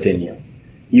than what's within you.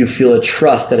 You feel a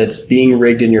trust that it's being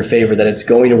rigged in your favor, that it's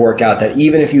going to work out, that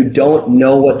even if you don't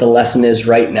know what the lesson is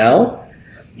right now,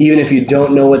 even if you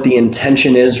don't know what the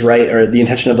intention is or the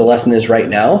intention of the lesson is right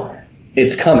now,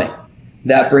 it's coming.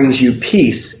 That brings you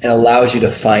peace and allows you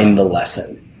to find the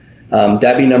lesson.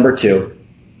 That'd be number 2.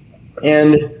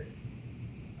 And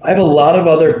I have a lot of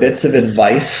other bits of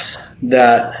advice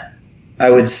that I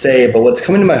would say, but what's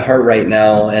coming to my heart right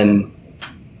now, and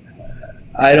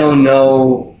I don't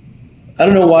know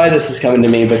why this is coming to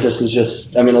me, but this is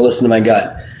just, I'm going to listen to my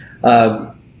gut.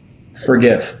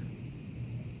 Forgive.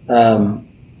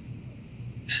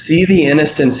 See the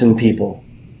innocence in people.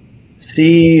 Just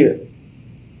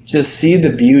see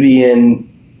the beauty in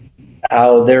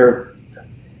how they're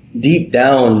deep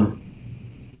down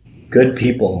good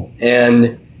people,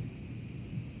 and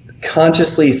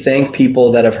consciously thank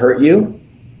people that have hurt you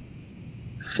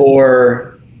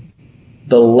for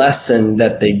the lesson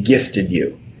that they gifted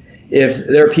you. If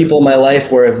there are people in my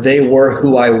life where if they were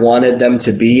who I wanted them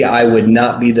to be, I would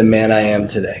not be the man I am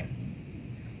today.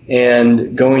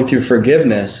 And going through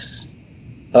forgiveness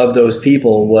of those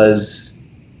people was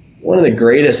one of the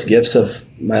greatest gifts of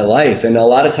my life. And a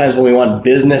lot of times when we want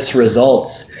business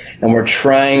results, and we're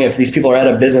trying, if these people are at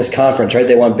a business conference, right,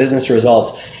 they want business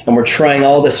results, and we're trying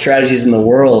all the strategies in the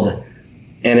world,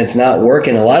 and it's not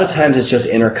working, a lot of times it's just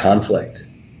inner conflict.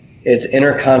 It's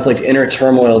inner conflict, inner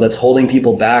turmoil that's holding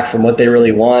people back from what they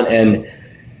really want. And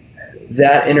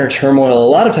that inner turmoil, a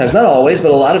lot of times, not always,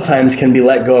 but a lot of times can be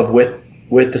let go of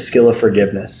with the skill of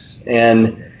forgiveness.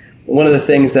 And one of the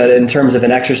things that in terms of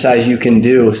an exercise you can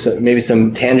do, so maybe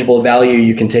some tangible value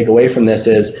you can take away from this,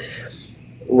 is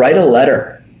write a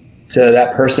letter to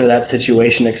that person or that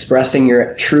situation, expressing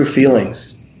your true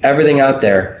feelings, everything out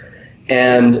there,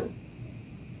 and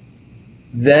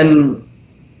then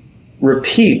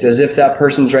repeat as if that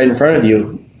person's right in front of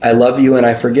you, I love you and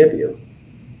I forgive you.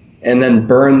 And then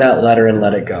burn that letter and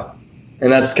let it go.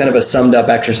 And that's kind of a summed up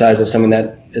exercise of something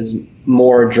that is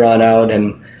more drawn out,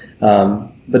 and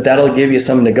but that'll give you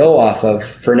something to go off of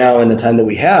for now in the time that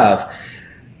we have.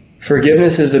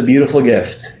 Forgiveness is a beautiful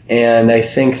gift. And I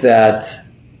think that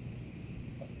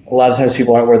a lot of times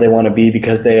people aren't where they want to be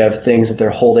because they have things that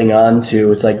they're holding on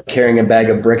to. It's like carrying a bag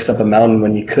of bricks up a mountain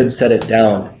when you could set it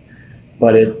down,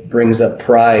 but it brings up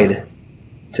pride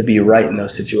to be right in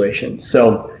those situations.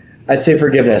 So I'd say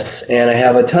forgiveness. And I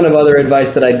have a ton of other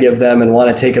advice that I'd give them and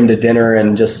want to take them to dinner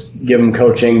and just give them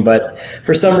coaching. But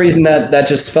for some reason that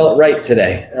just felt right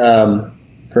today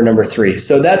for number 3.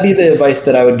 So that'd be the advice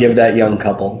that I would give that young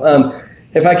couple.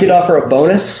 If I could offer a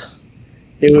bonus,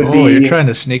 it would be... Oh, you're trying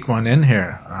to sneak one in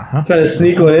here. Uh-huh. Trying to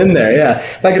sneak one in there, yeah.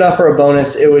 If I could offer a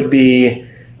bonus, it would be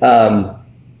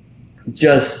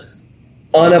just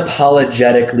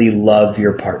unapologetically love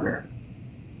your partner.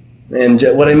 And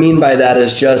what I mean by that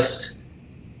is just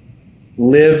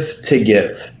live to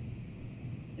give.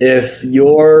 If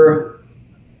you're,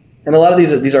 and a lot of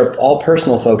these are all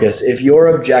personal focus, if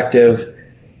your objective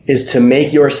is to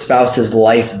make your spouse's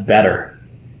life better,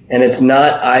 and it's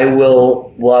not, I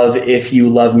will love if you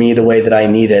love me the way that I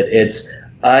need it. It's,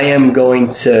 I am going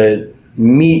to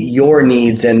meet your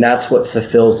needs, and that's what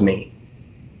fulfills me.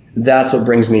 That's what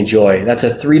brings me joy. That's a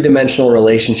 3-dimensional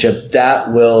relationship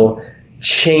that will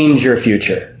change your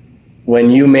future when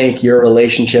you make your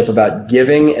relationship about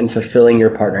giving and fulfilling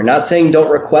your partner. Not saying don't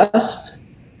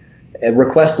request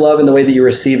love in the way that you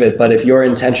receive it, but if your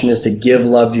intention is to give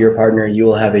love to your partner, you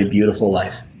will have a beautiful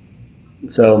life.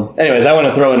 So anyways, I want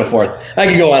to throw in a 4th. I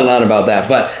could go on and on about that,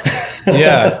 but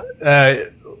yeah.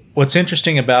 What's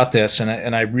interesting about this,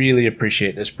 and I really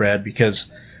appreciate this, Brad,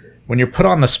 because when you're put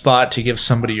on the spot to give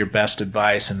somebody your best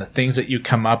advice, and the things that you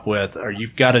come up with are,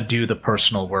 you've got to do the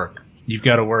personal work. You've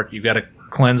got to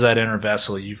cleanse that inner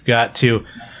vessel. You've got to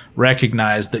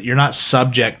recognize that you're not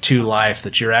subject to life,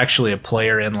 that you're actually a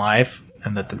player in life,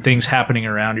 and that the things happening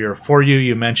around you are for you.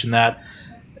 You mentioned that.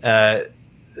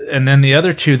 And then the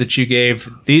other two that you gave,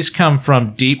 these come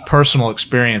from deep personal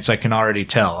experience, I can already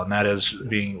tell, and that is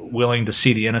being willing to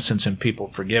see the innocence in people,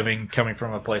 forgiving, coming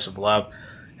from a place of love,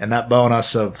 and that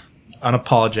bonus of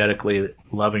unapologetically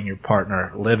loving your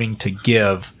partner, living to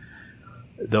give.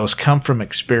 Those come from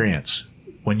experience.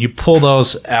 When you pull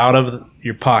those out of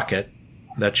your pocket,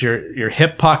 that's your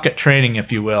hip pocket training,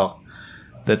 if you will,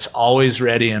 that's always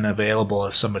ready and available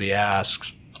if somebody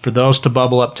asks. For those to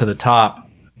bubble up to the top,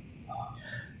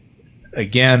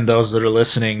 again, those that are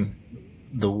listening,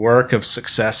 the work of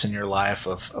success in your life,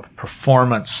 of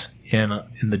performance in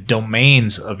the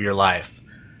domains of your life,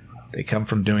 they come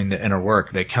from doing the inner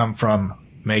work. They come from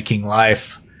making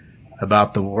life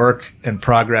about the work and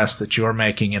progress that you're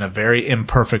making in a very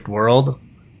imperfect world,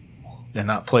 and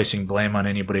not placing blame on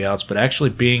anybody else, but actually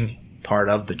being part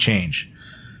of the change.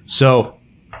 So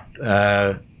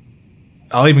I'll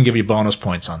even give you bonus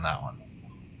points on that one,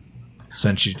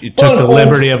 since you took the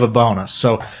liberty of a bonus.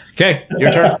 So, okay,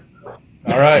 your turn.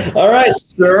 All right,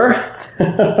 sir.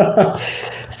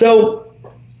 So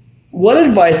what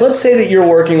advice, let's say that you're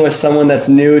working with someone that's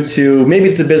new to, maybe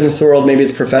it's the business world, maybe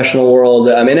it's professional world,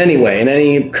 in any way, in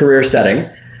any career setting,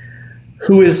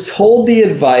 who is told the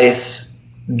advice,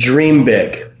 dream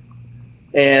big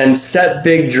and set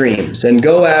big dreams and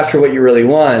go after what you really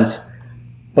want,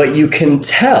 but you can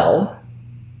tell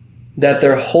that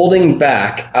they're holding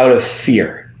back out of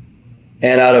fear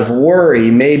and out of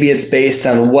worry. Maybe it's based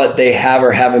on what they have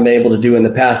or haven't been able to do in the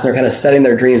past. And they're kind of setting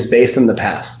their dreams based on the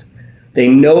past. They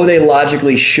know they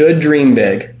logically should dream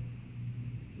big.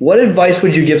 What advice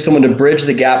would you give someone to bridge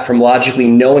the gap from logically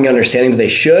knowing and understanding that they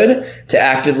should to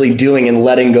actively doing and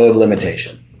letting go of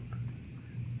limitation?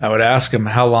 I would ask them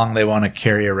how long they want to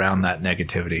carry around that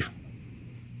negativity.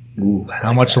 Ooh,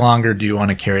 how much longer do you want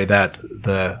to carry that,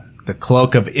 the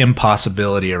cloak of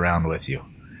impossibility around with you?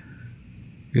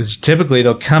 Because typically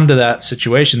they'll come to that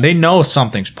situation. They know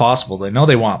something's possible. They know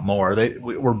they want more.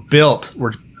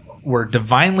 We're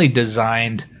divinely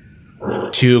designed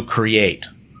to create.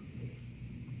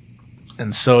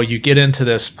 And so you get into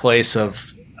this place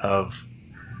of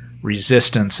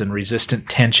resistance and resistant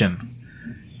tension.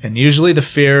 And usually the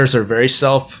fears are very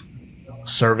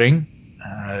self-serving.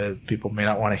 People may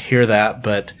not want to hear that,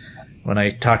 but when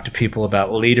I talk to people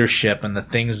about leadership and the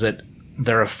things that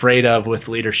they're afraid of with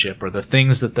leadership, or the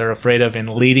things that they're afraid of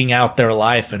in leading out their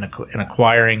life and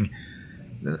acquiring,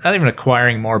 not even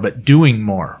acquiring more, but doing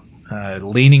more,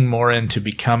 leaning more into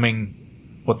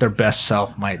becoming what their best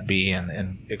self might be,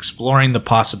 and exploring the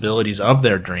possibilities of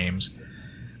their dreams.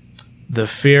 The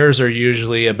fears are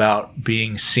usually about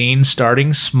being seen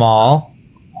starting small.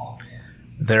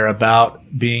 They're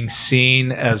about being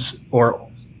seen as, or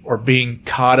being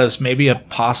caught as maybe a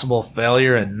possible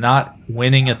failure and not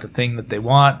winning at the thing that they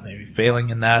want, maybe failing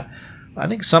in that. I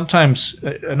think sometimes,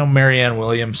 I know Marianne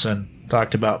Williamson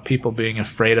talked about people being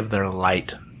afraid of their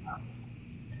light.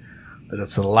 That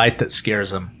it's the light that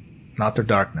scares them, not their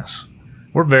darkness.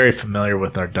 We're very familiar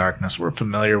with our darkness. We're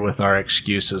familiar with our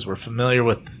excuses. We're familiar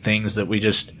with the things that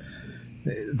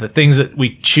the things that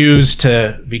we choose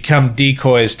to become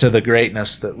decoys to the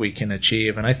greatness that we can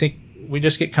achieve. And I think we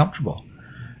just get comfortable.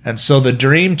 And so the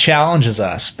dream challenges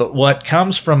us. But what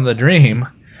comes from the dream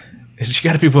is you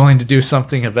got to be willing to do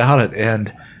something about it.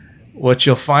 And what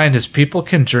you'll find is people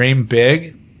can dream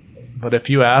big, but if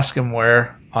you ask them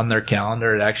where on their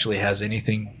calendar it actually has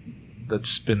anything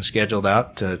that's been scheduled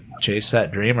out to chase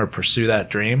that dream or pursue that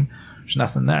dream, there's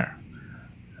nothing there.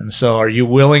 And so are you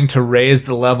willing to raise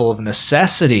the level of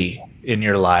necessity in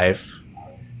your life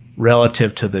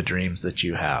relative to the dreams that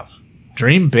you have?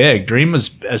 Dream big. Dream as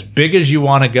big as you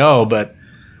want to go, but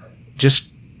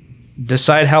just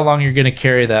decide how long you're going to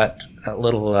carry that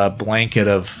little blanket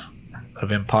of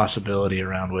impossibility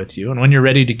around with you. And when you're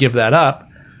ready to give that up,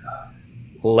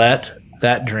 let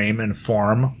that dream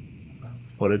inform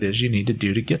what it is you need to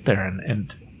do to get there,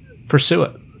 and pursue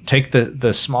it. Take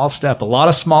the small step. A lot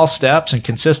of small steps and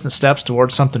consistent steps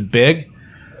towards something big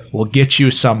will get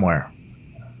you somewhere.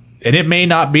 And it may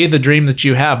not be the dream that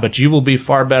you have, but you will be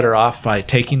far better off by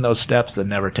taking those steps than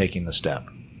never taking the step.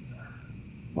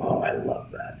 Oh, I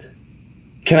love that.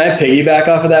 Can I piggyback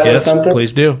off of that with something? Yes,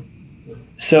 please do.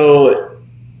 So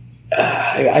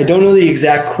I don't know the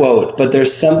exact quote, but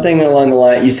there's something along the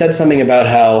line. You said something about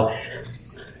how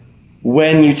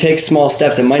when you take small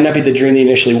steps, it might not be the dream that you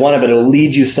initially wanted, but it'll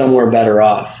lead you somewhere better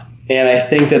off. And I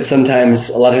think that sometimes,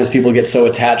 a lot of times people get so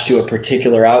attached to a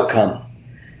particular outcome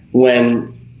when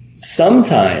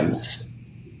sometimes,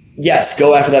 yes,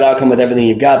 go after that outcome with everything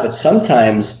you've got, but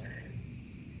sometimes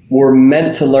we're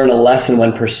meant to learn a lesson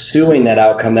when pursuing that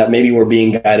outcome that maybe we're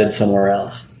being guided somewhere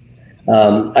else.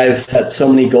 I've set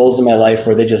so many goals in my life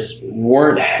where they just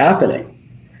weren't happening.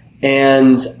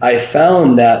 And I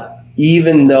found that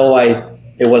even though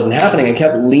it wasn't happening, I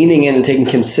kept leaning in and taking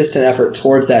consistent effort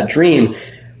towards that dream.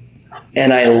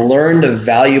 And I learned a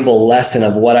valuable lesson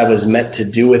of what I was meant to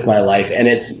do with my life. And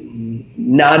it's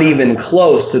not even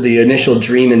close to the initial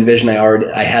dream and vision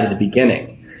I had at the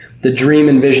beginning. The dream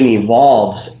and vision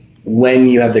evolves when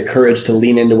you have the courage to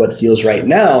lean into what feels right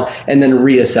now and then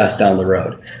reassess down the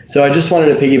road. So I just wanted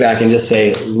to piggyback and just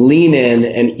say, lean in.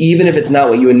 And even if it's not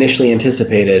what you initially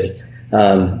anticipated,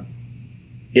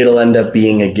 it'll end up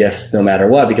being a gift no matter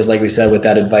what. Because like we said, with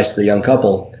that advice to the young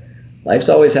couple, life's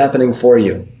always happening for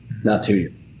you, not to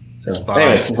you. So spot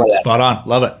on.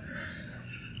 Love it.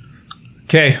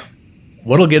 Okay.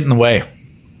 What'll get in the way?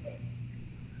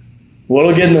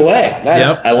 What'll get in the way?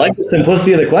 Nice. I like the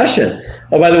simplicity of the question.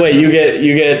 Oh, by the way, you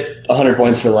get 100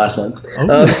 points for the last one.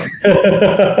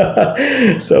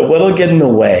 So what'll get in the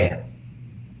way?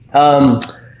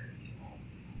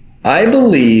 I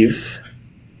believe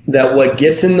that what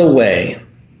gets in the way.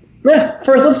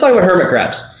 First, let's talk about hermit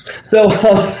crabs. So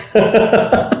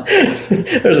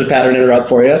there's a pattern interrupt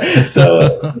for you.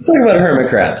 So let's talk about hermit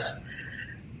crabs.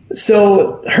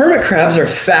 So hermit crabs are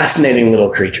fascinating little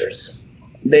creatures.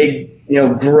 They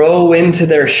grow into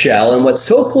their shell. And what's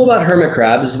so cool about hermit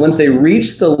crabs is once they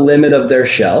reach the limit of their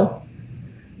shell,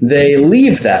 they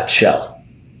leave that shell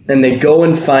and they go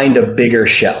and find a bigger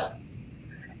shell.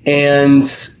 And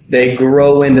they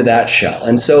grow into that shell.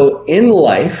 And so in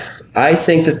life, I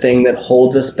think the thing that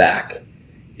holds us back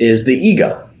is the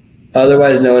ego,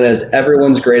 otherwise known as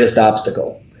everyone's greatest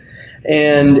obstacle.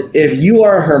 And if you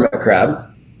are a hermit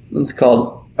crab, it's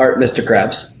called Art Mr.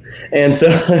 Krabs. And so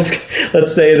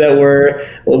let's say that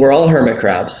we're all hermit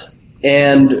crabs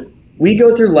and we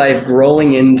go through life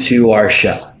growing into our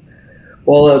shell.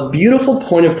 Well, a beautiful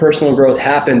point of personal growth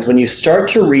happens when you start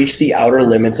to reach the outer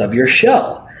limits of your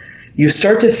shell. You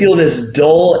start to feel this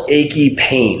dull, achy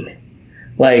pain.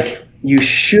 Like you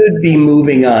should be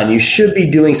moving on. You should be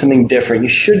doing something different. You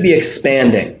should be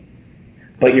expanding.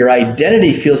 But your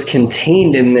identity feels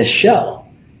contained in this shell.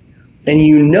 And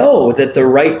you know that the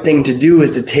right thing to do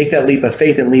is to take that leap of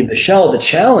faith and leave the shell. The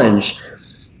challenge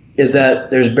is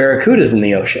that there's barracudas in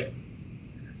the ocean.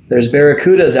 There's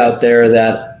barracudas out there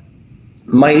that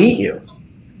might eat you,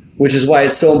 which is why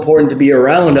it's so important to be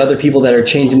around other people that are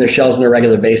changing their shells on a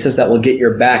regular basis that will get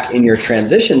your back in your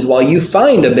transitions while you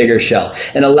find a bigger shell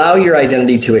and allow your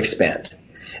identity to expand.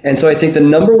 And so I think the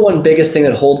number one biggest thing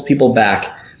that holds people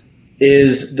back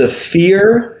is the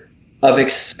fear of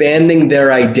expanding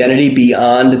their identity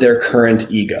beyond their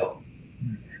current ego.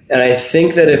 And I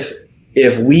think that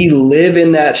if we live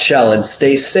in that shell and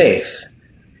stay safe,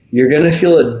 you're going to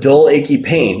feel a dull, achy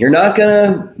pain. You're not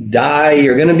going to die.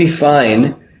 You're going to be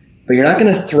fine, but you're not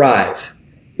going to thrive.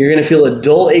 You're going to feel a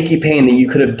dull, achy pain that you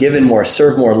could have given more,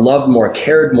 served more, loved more,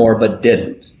 cared more, but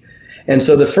didn't. And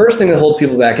so the first thing that holds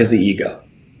people back is the ego.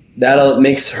 That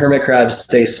makes hermit crabs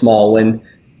stay small. When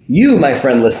you, my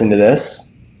friend, listen to this,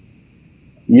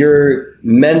 you're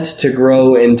meant to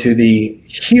grow into the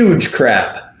huge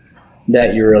crab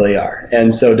that you really are.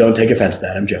 And so don't take offense to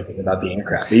that. I'm joking about being a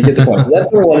crab. But you get the point. So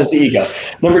that's number one, is the ego.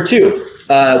 Number two,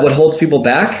 what holds people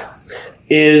back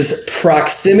is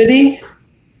proximity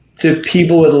to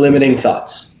people with limiting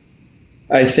thoughts.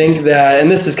 I think that,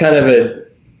 and this is kind of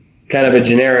a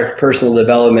generic personal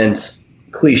development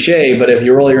cliche, but if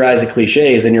you roll your eyes at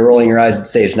cliches, then you're rolling your eyes at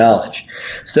sage knowledge.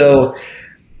 So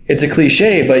it's a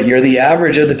cliche, but you're the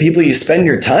average of the people you spend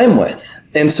your time with.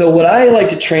 And so what I like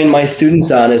to train my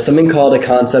students on is something called a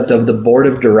concept of the board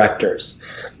of directors.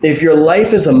 If your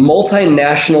life is a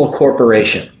multinational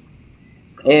corporation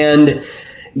and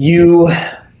you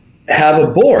have a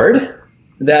board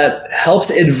that helps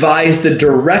advise the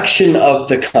direction of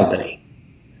the company,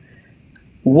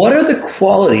 what are the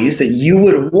qualities that you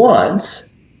would want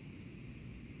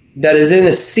that is in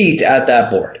a seat at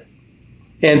that board?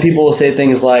 And people will say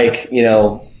things like,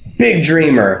 big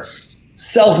dreamer,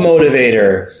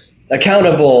 self-motivator,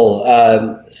 accountable,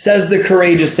 says the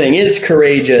courageous thing, is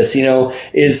courageous,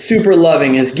 is super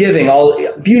loving, is giving, all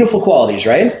beautiful qualities,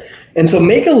 right? And so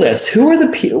make a list. What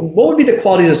would be the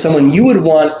qualities of someone you would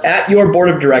want at your board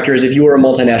of directors if you were a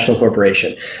multinational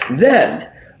corporation? Then,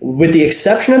 with the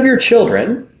exception of your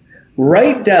children,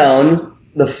 write down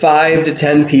the 5 to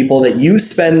 10 people that you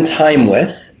spend time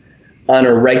with on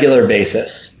a regular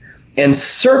basis. and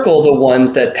circle the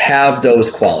ones that have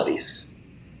those qualities.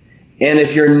 And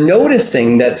if you're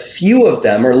noticing that few of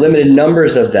them or limited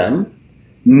numbers of them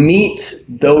meet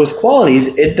those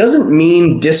qualities, it doesn't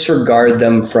mean disregard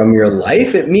them from your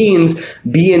life. It means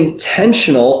be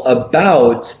intentional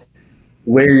about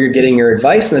where you're getting your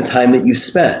advice and the time that you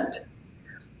spend.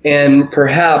 And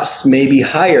perhaps maybe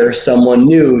hire someone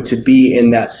new to be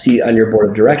in that seat on your board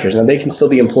of directors. Now, they can still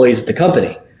be employees at the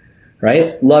company,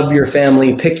 right? Love your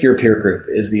family, pick your peer group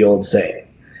is the old saying,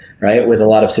 right? With a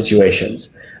lot of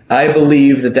situations. I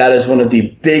believe that that is one of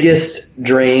the biggest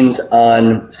drains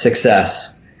on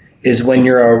success, is when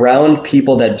you're around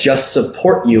people that just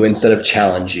support you instead of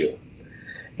challenge you.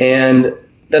 And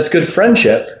that's good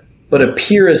friendship, but a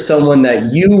peer is someone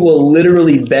that you will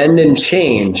literally bend and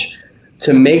change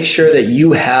to make sure that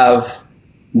you have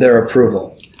their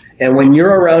approval. And when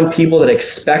you're around people that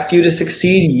expect you to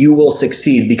succeed, you will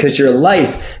succeed, because your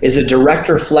life is a direct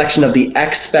reflection of the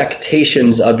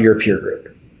expectations of your peer group.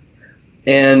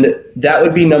 And that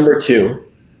would be number 2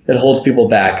 that holds people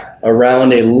back,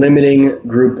 around a limiting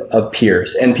group of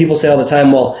peers. And people say all the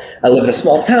time, well, I live in a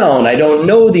small town, I don't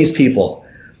know these people.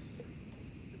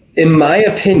 In my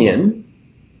opinion,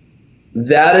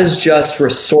 that is just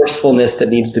resourcefulness that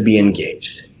needs to be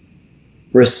engaged.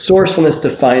 Resourcefulness to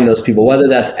find those people, whether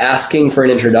that's asking for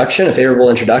an introduction, a favorable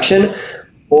introduction,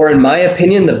 or in my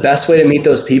opinion, the best way to meet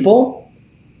those people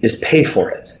is pay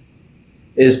for it.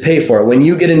 When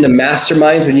you get into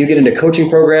masterminds, when you get into coaching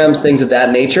programs, things of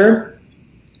that nature,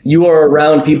 you are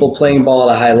around people playing ball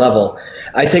at a high level.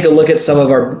 I take a look at some of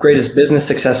our greatest business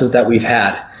successes that we've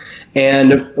had.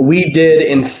 And we did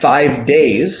in 5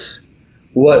 days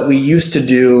what we used to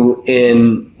do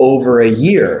in over a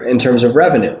year in terms of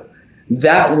revenue.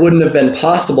 That wouldn't have been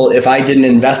possible if I didn't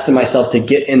invest in myself to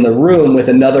get in the room with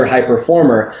another high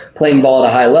performer playing ball at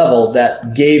a high level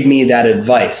that gave me that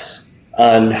advice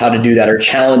on how to do that or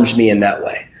challenged me in that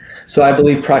way. So I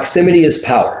believe proximity is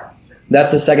power.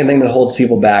 That's the second thing that holds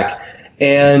people back.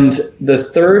 And the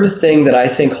third thing that I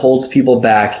think holds people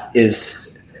back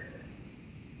is,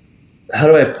 how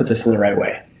do I put this in the right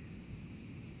way?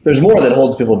 There's more that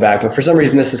holds people back, but for some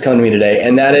reason this is coming to me today,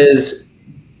 and that is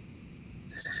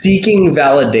seeking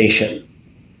validation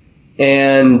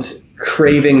and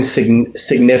craving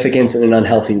significance in an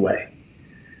unhealthy way.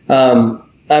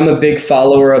 I'm a big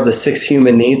follower of the 6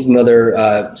 human needs,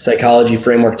 another psychology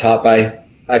framework taught by,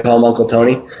 I call him Uncle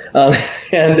Tony.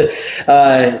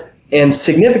 And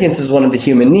significance is one of the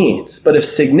human needs. But if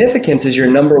significance is your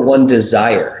number one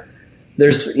desire,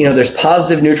 there's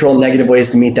positive, neutral, and negative ways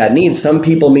to meet that need. Some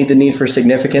people meet the need for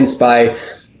significance by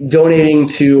donating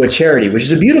to a charity, which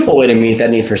is a beautiful way to meet that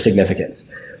need for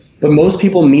significance. But most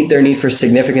people meet their need for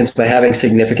significance by having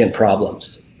significant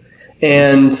problems.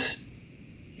 And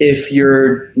if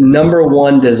your number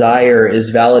one desire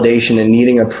is validation and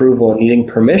needing approval and needing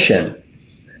permission,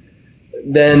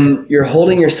 then you're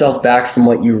holding yourself back from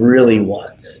what you really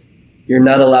want. You're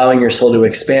not allowing your soul to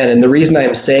expand. And the reason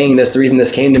I'm saying this, the reason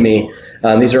this came to me,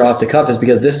 these are off the cuff, is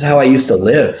because this is how I used to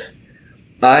live.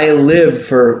 I lived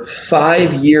for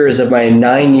 5 years of my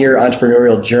 9-year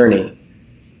entrepreneurial journey,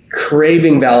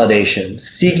 craving validation,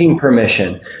 seeking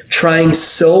permission, trying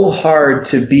so hard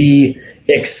to be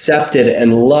accepted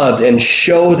and loved and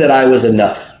show that I was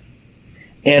enough.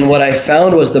 And what I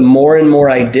found was the more and more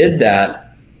I did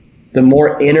that, the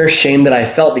more inner shame that I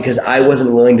felt, because I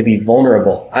wasn't willing to be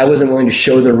vulnerable. I wasn't willing to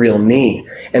show the real me.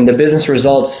 And the business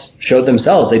results showed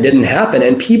themselves. They didn't happen.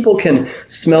 And people can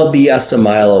smell BS a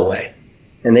mile away,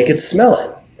 and they could smell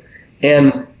it.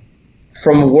 And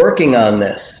from working on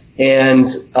this, and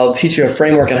I'll teach you a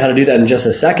framework on how to do that in just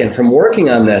a second, from working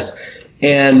on this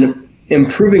and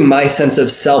improving my sense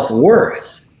of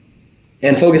self-worth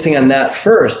and focusing on that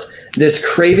first, this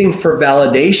craving for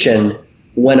validation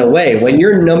went away. When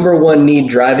your number one need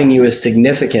driving you is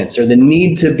significance, or the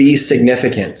need to be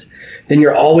significant, then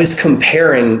you're always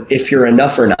comparing if you're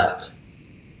enough or not.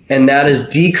 And that is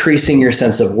decreasing your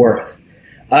sense of worth.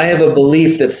 I have a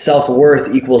belief that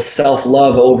self-worth equals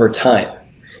self-love over time.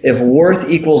 If worth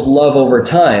equals love over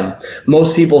time,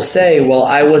 most people say, well,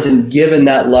 I wasn't given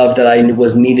that love that I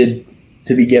was needed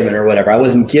to be given, or whatever. I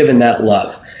wasn't given that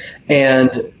love.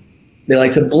 And they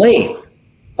like to blame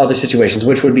other situations,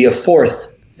 which would be a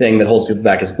fourth thing that holds people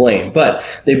back, is blame. But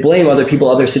they blame other people,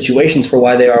 other situations for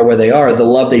why they are where they are, the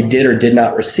love they did or did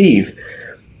not receive.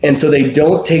 And so they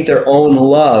don't take their own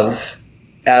love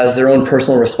as their own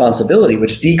personal responsibility,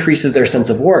 which decreases their sense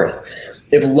of worth.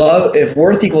 If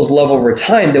worth equals love over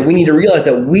time, then we need to realize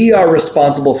that we are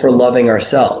responsible for loving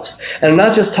ourselves. And I'm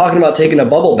not just talking about taking a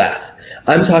bubble bath.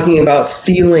 I'm talking about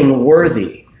feeling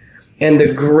worthy. And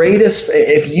the greatest,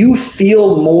 if you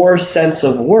feel more sense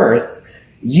of worth,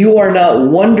 you are not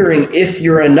wondering if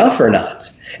you're enough or not.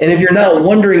 And if you're not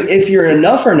wondering if you're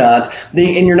enough or not,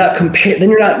 then you're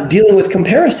not dealing with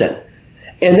comparison.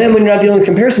 And then when you're not dealing with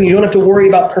comparison, you don't have to worry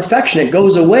about perfection. It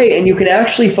goes away, and you can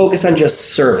actually focus on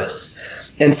just service.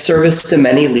 And service to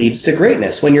many leads to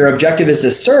greatness. When your objective is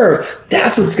to serve,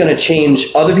 that's what's going to change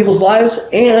other people's lives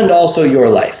and also your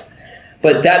life.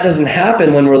 But that doesn't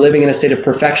happen when we're living in a state of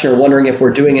perfection or wondering if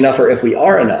we're doing enough or if we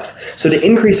are enough. So to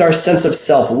increase our sense of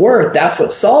self-worth, that's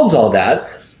what solves all that.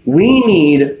 We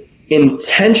need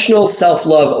intentional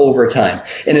self-love over time.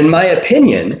 And in my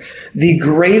opinion, the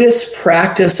greatest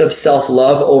practice of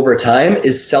self-love over time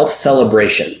is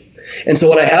self-celebration. And so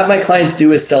what I have my clients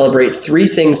do is celebrate 3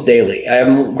 things daily. I have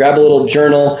them grab a little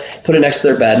journal, put it next to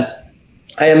their bed.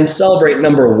 I have them celebrate,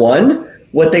 number 1,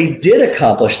 what they did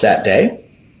accomplish that day.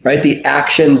 Right? The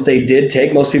actions they did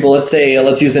take. Most people, let's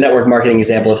use the network marketing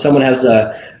example. If someone has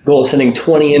a goal of sending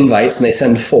 20 invites and they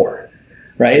send 4,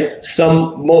 right?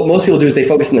 Most people do is they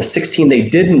focus on the 16 they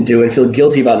didn't do and feel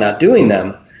guilty about not doing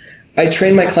them. I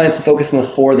train my clients to focus on the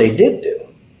 4 they did do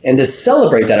and to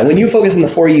celebrate that. And when you focus on the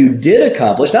 4 you did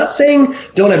accomplish, not saying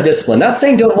don't have discipline, not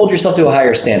saying don't hold yourself to a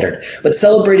higher standard, but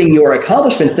celebrating your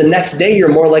accomplishments, the next day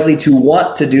you're more likely to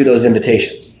want to do those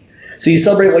invitations. So you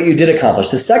celebrate what you did accomplish.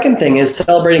 The second thing is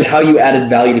celebrating how you added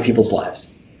value to people's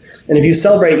lives. And if you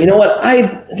celebrate, you know what,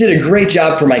 I did a great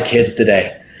job for my kids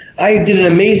today. I did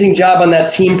an amazing job on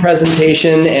that team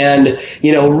presentation and,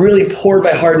 really poured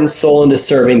my heart and soul into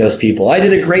serving those people. I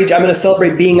did a great job. I'm going to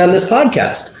celebrate being on this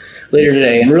podcast later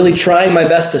today and really trying my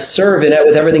best to serve in it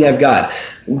with everything I've got.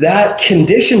 That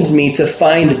conditions me to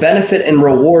find benefit and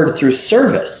reward through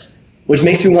service, which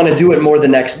makes me want to do it more the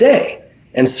next day.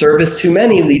 And service to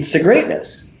many leads to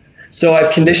greatness. So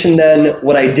I've conditioned then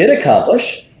what I did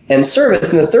accomplish and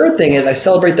service. And the third thing is I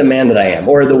celebrate the man that I am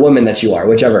or the woman that you are,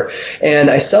 whichever. And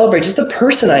I celebrate just the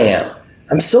person I am.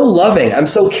 I'm so loving. I'm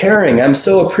so caring. I'm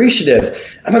so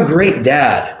appreciative. I'm a great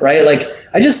dad, right? Like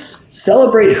I just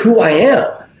celebrate who I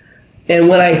am. And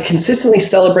when I consistently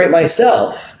celebrate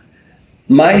myself,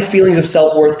 my feelings of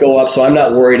self-worth go up. So I'm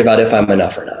not worried about if I'm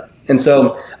enough or not. And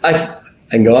so I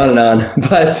can go on and on,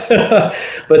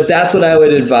 but that's what I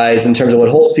would advise in terms of what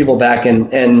holds people back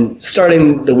and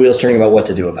starting the wheels turning about what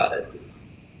to do about it.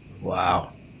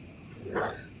 Wow.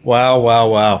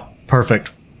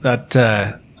 Perfect.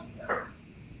 That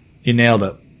you nailed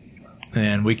it.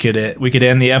 And we could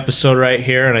end the episode right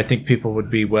here, and I think people would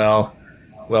be well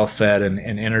fed and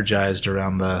energized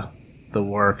around the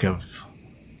work of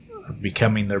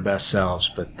becoming their best selves.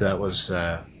 But that was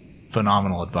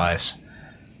phenomenal advice.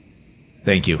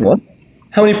 Thank you. What?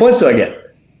 How many points do I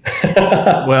get?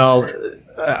 Well,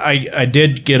 I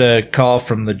did get a call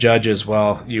from the judges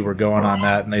while you were going on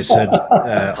that, and they said,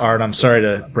 Art, I'm sorry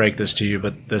to break this to you,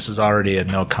 but this is already a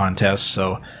no contest,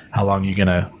 so how long are you going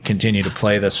to continue to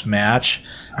play this match?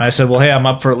 And I said, well, hey, I'm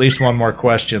up for at least one more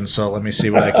question, so let me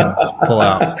see what I can pull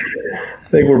out. I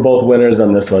think we're both winners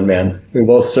on this one, man. We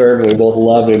both served, and we both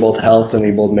loved, and we both helped, and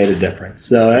we both made a difference.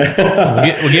 So,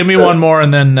 well, give me one more,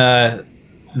 and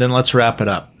then let's wrap it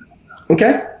up.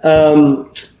 Okay.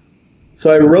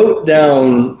 So I wrote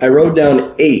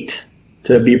down 8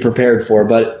 to be prepared for,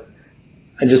 but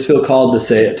I just feel called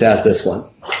to ask this one.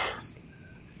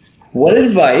 What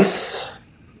advice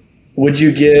would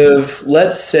you give,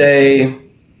 let's say,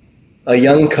 a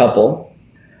young couple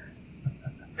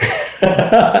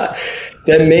that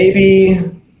maybe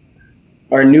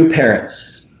are new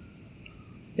parents,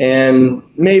 and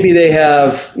maybe they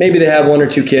have 1 or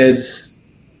 2 kids,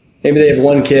 maybe they have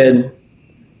 1 kid,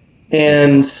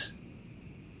 and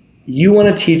you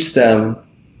want to teach them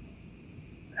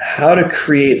how to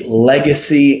create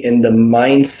legacy in the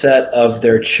mindset of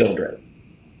their children?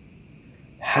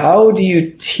 How do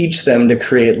you teach them to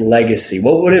create legacy?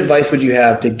 What advice would you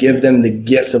have to give them the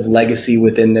gift of legacy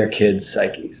within their kids'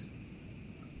 psyches?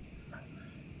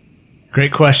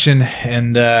 Great question,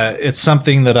 and it's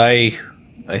something that I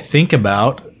think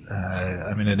about.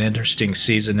 I'm in an interesting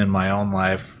season in my own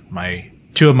life.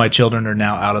 2 of my children are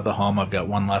now out of the home. I've got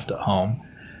 1 left at home.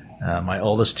 My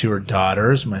oldest 2 are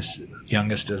daughters. My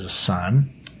youngest is a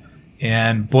son.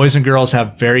 And boys and girls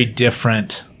have very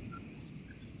different,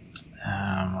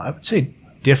 I would say,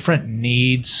 different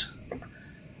needs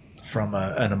from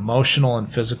an emotional and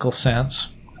physical sense.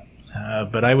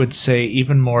 But I would say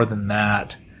even more than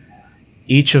that,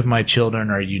 each of my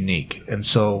children are unique. And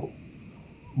so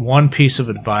one piece of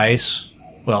advice,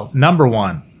 well, number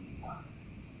 1,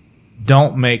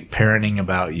 don't make parenting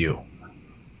about you.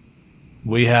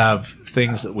 We have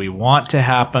things that we want to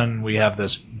happen. We have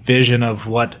this vision of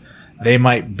what they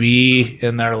might be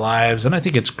in their lives. And I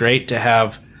think it's great to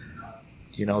have,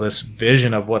 this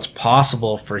vision of what's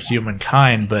possible for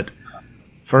humankind. But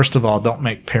first of all, don't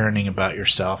make parenting about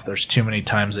yourself. There's too many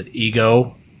times that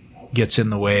ego gets in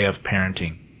the way of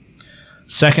parenting.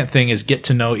 Second thing is get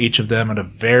to know each of them at a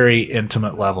very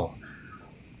intimate level.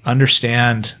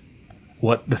 Understand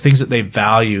what the things that they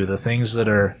value, the things that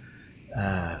are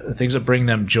the things that bring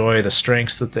them joy, the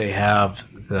strengths that they have,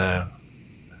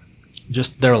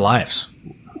 just their lives.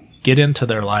 Get into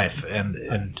their life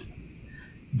and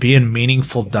be in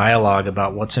meaningful dialogue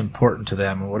about what's important to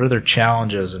them and what are their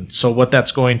challenges. And so what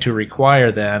that's going to require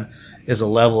then is a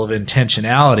level of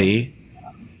intentionality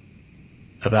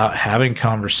about having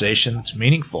conversation that's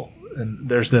meaningful. And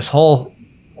there's this whole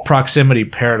proximity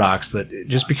paradox that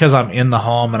just because I'm in the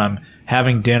home and I'm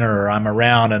having dinner or I'm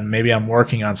around and maybe I'm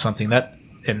working on something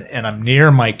and I'm near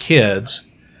my kids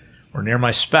or near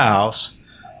my spouse,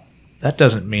 that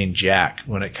doesn't mean jack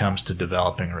when it comes to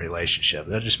developing a relationship.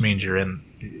 That just means you're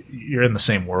in the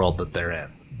same world that they're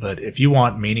in. But if you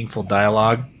want meaningful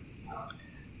dialogue,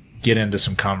 get into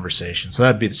some conversation. So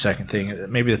that'd be the second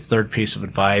thing. Maybe the third piece of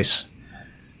advice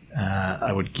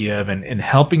I would give in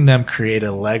helping them create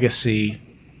a legacy,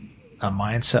 a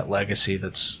mindset legacy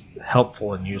that's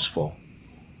helpful and useful.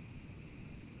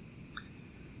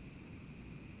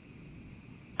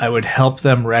 I would help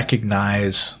them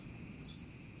recognize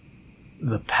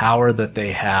the power that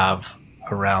they have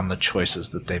around the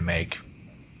choices that they make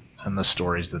and the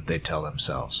stories that they tell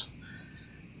themselves.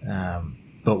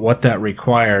 But what that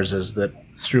requires is that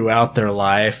throughout their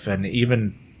life and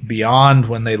even beyond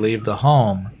when they leave the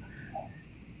home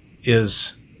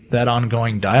is that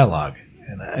ongoing dialogue.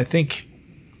 And I think,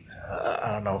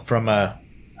 from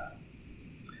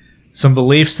some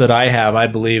beliefs that I have, I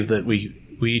believe that we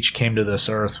each came to this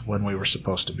earth when we were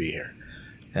supposed to be here.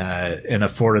 And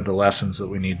afforded the lessons that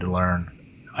we need to learn.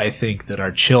 I think that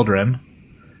our children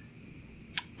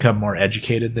come more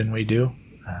educated than we do.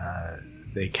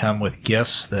 They come with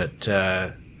gifts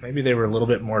that maybe they were a little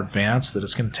bit more advanced, that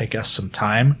it's going to take us some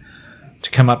time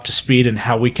to come up to speed in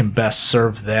how we can best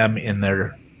serve them in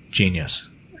their genius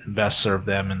and best serve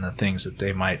them in the things that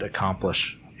they might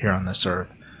accomplish here on this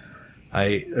earth.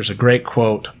 There's a great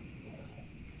quote,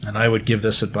 and I would give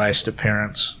this advice to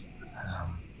parents.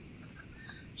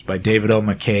 By David O.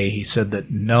 McKay. He said that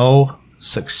no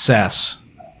success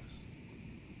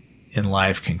in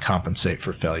life can compensate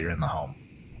for failure in the home.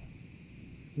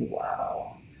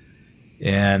 Wow.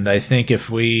 And I think in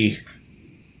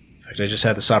fact, I just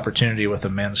had this opportunity with a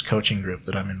men's coaching group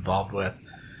that I'm involved with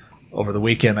over the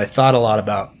weekend. I thought a lot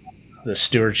about the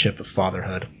stewardship of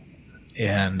fatherhood,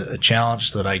 and a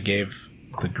challenge that I gave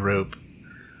the group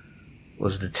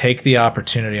was to take the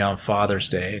opportunity on Father's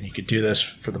Day, and you could do this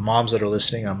for the moms that are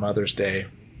listening on Mother's Day,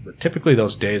 but typically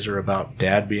those days are about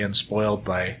dad being spoiled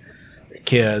by their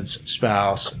kids,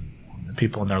 spouse, and the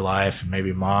people in their life, and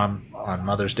maybe mom on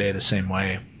Mother's Day the same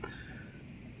way.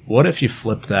 What if you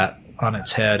flipped that on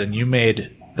its head and you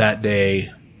made that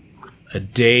day a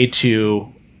day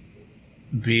to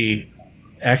be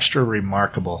extra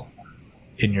remarkable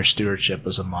in your stewardship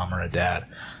as a mom or a dad,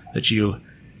 that you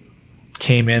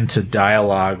came into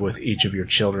dialogue with each of your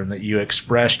children, that you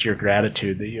expressed your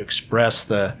gratitude, that you expressed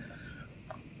the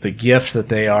gift that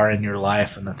they are in your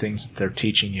life and the things that they're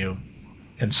teaching you.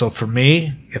 And so for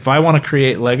me, if I want to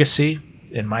create legacy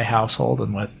in my household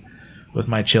and with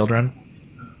my children,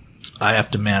 I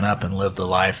have to man up and live the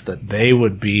life that they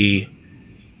would be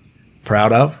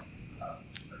proud of,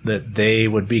 that they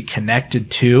would be connected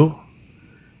to,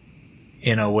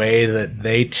 in a way that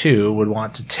they too would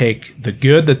want to take the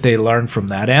good that they learned from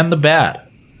that and the bad,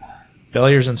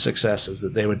 failures and successes,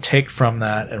 that they would take from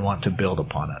that and want to build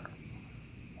upon it.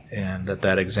 And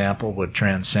that example would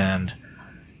transcend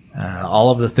all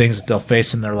of the things that they'll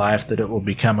face in their life, that it will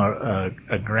become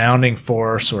a grounding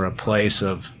force or a place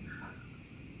of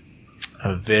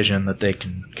vision that they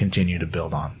can continue to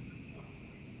build on.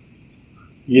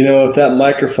 If that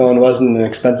microphone wasn't an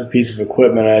expensive piece of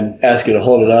equipment, I'd ask you to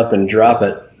hold it up and drop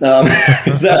it.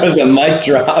 Because that was a mic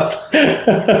drop.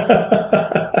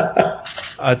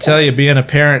 I'll tell you, being a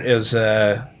parent is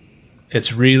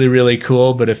it's really, really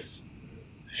cool. But if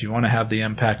you want to have the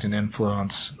impact and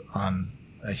influence on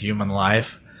a human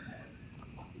life,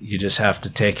 you just have to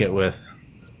take it with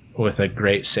a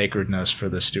great sacredness for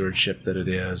the stewardship that it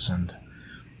is. And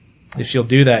if you'll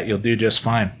do that, you'll do just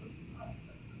fine.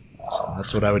 So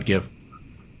that's what I would give.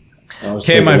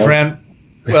 Okay, my friend.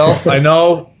 Well, I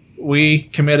know we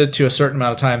committed to a certain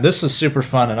amount of time. This is super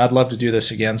fun, and I'd love to do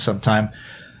this again sometime.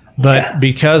 But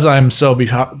because I'm so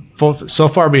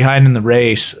far behind in the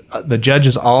race, the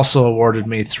judges also awarded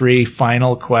me 3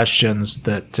 final questions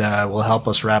that will help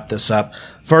us wrap this up.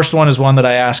 First one is one that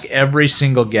I ask every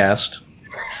single guest.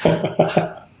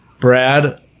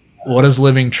 Brad, what does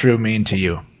living true mean to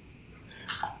you?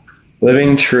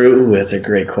 Living true? Ooh, that's a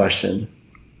great question.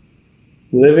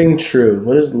 Living true.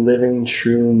 What does living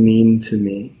true mean to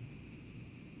me?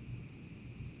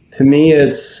 To me,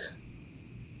 it's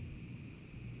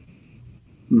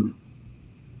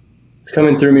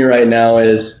coming through me right now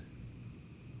is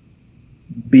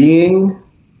being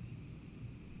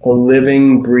a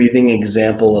living, breathing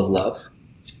example of love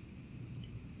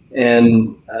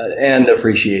and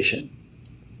appreciation.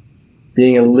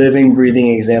 Being a living, breathing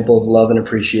example of love and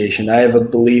appreciation. I have a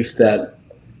belief that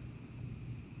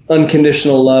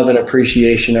unconditional love and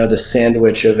appreciation are the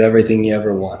sandwich of everything you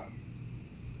ever want.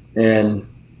 And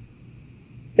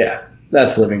yeah,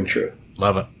 that's living true.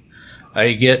 Love it.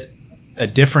 I get a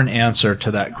different answer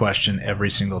to that question every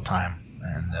single time.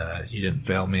 And you didn't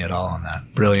fail me at all on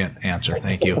that. Brilliant answer.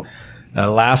 Thank you.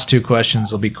 Last 2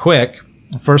 questions will be quick.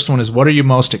 The first one is, what are you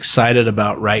most excited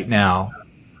about right now?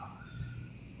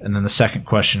 And then the second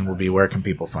question will be, where can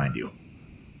people find you?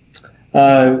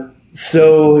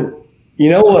 So, you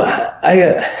know what?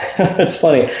 It's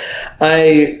funny.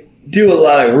 I do a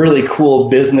lot of really cool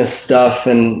business stuff,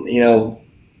 and, you know,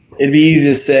 it'd be easy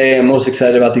to say I'm most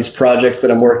excited about these projects that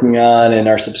I'm working on and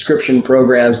our subscription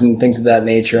programs and things of that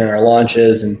nature and our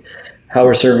launches and how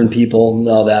we're serving people and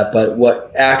all that. But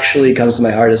what actually comes to my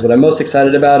heart is what I'm most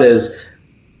excited about is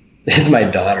my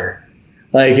daughter.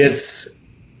 Like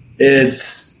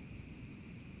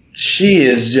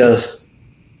she's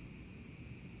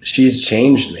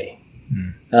changed me.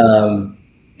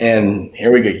 And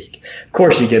here we go. Of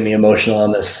course you get me emotional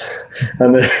on this.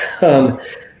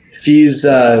 She's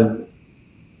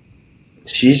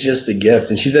just a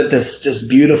gift, and she's at this just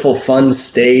beautiful, fun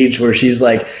stage where she's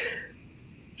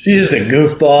just a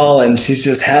goofball, and she's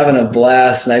just having a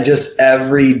blast. And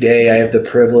every day I have the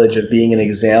privilege of being an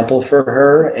example for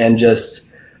her, and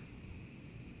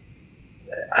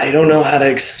I don't know how to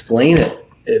explain it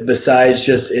besides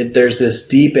there's this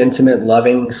deep, intimate,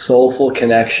 loving, soulful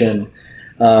connection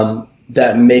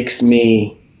that makes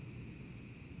me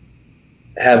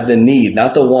have the need,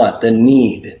 not the want, the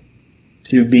need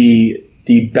to be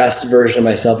the best version of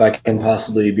myself I can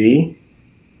possibly be,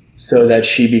 so that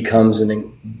she becomes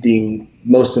the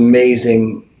most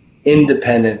amazing,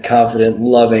 independent, confident,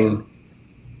 loving,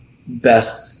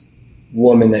 best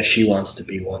woman that she wants to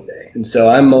be one day. And so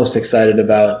I'm most excited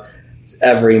about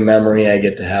every memory I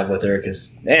get to have with her,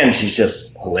 and she's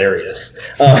just hilarious.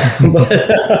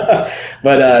 But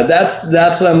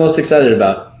that's what I'm most excited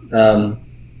about.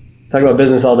 Talk about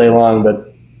business all day long,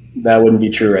 but that wouldn't be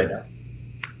true right now.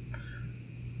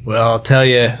 Well, I'll tell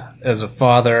you, as a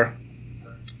father,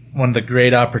 one of the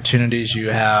great opportunities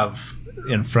you have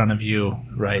in front of you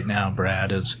right now,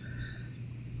 Brad, is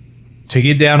to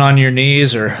get down on your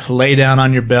knees or lay down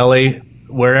on your belly,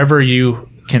 wherever you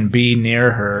can be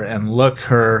near her, and look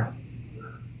her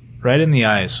right in the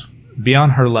eyes, be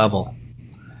on her level,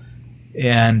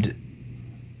 and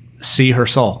see her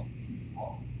soul.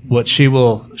 What she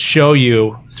will show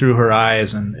you through her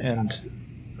eyes and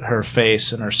her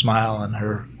face and her smile and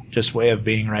her just way of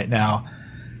being right now.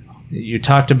 You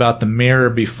talked about the mirror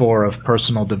before of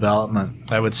personal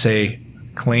development. I would say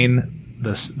clean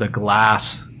the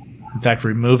glass. In fact,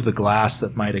 remove the glass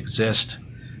that might exist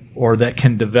or that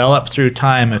can develop through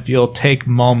time if you'll take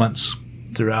moments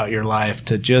throughout your life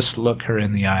to just look her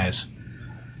in the eyes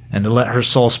and to let her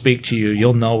soul speak to you.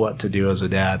 You'll know what to do as a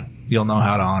dad. You'll know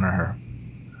how to honor her.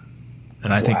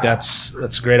 And I think that's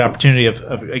a great opportunity of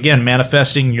again,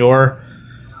 manifesting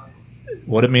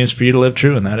what it means for you to live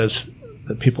true, and that is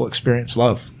that people experience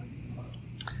love.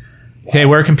 Okay,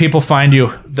 where can people find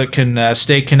you that can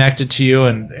stay connected to you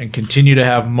and continue to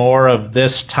have more of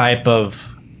this type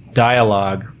of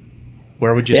dialogue?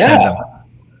 Where would you send them?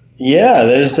 Yeah,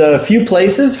 there's a few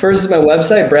places. First is my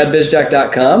website,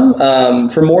 bradbizjack.com.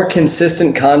 For more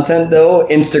consistent content, though,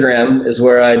 Instagram is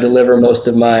where I deliver most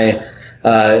of my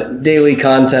daily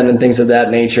content and things of that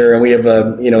nature. And we have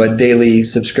a daily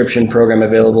subscription program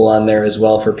available on there as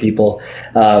well for people.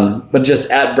 But just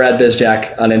at Brad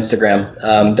Bizjack on Instagram.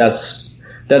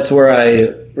 That's where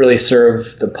I really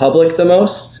serve the public the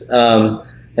most. And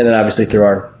then obviously through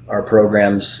our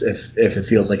programs if it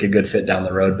feels like a good fit down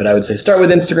the road. But I would say start with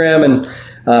Instagram and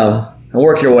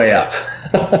work your way up.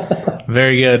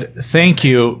 Very good. Thank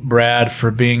you, Brad,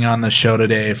 for being on the show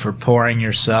today, for pouring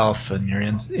yourself and your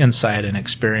insight and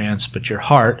experience, but your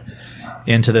heart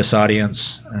into this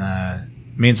audience.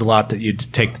 means a lot that you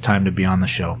take the time to be on the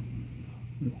show.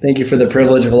 Thank you for the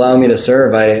privilege of allowing me to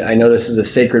serve. I know this is a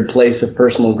sacred place of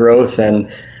personal growth,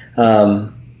 and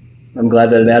I'm glad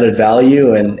that it added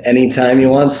value. And anytime you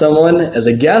want someone as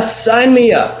a guest, sign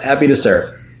me up. Happy to serve.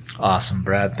 Awesome,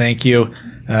 Brad. Thank you.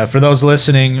 For those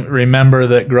listening, remember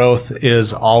that growth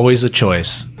is always a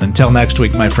choice. Until next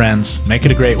week, my friends, make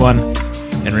it a great one,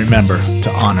 and remember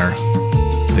to honor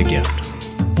the gift.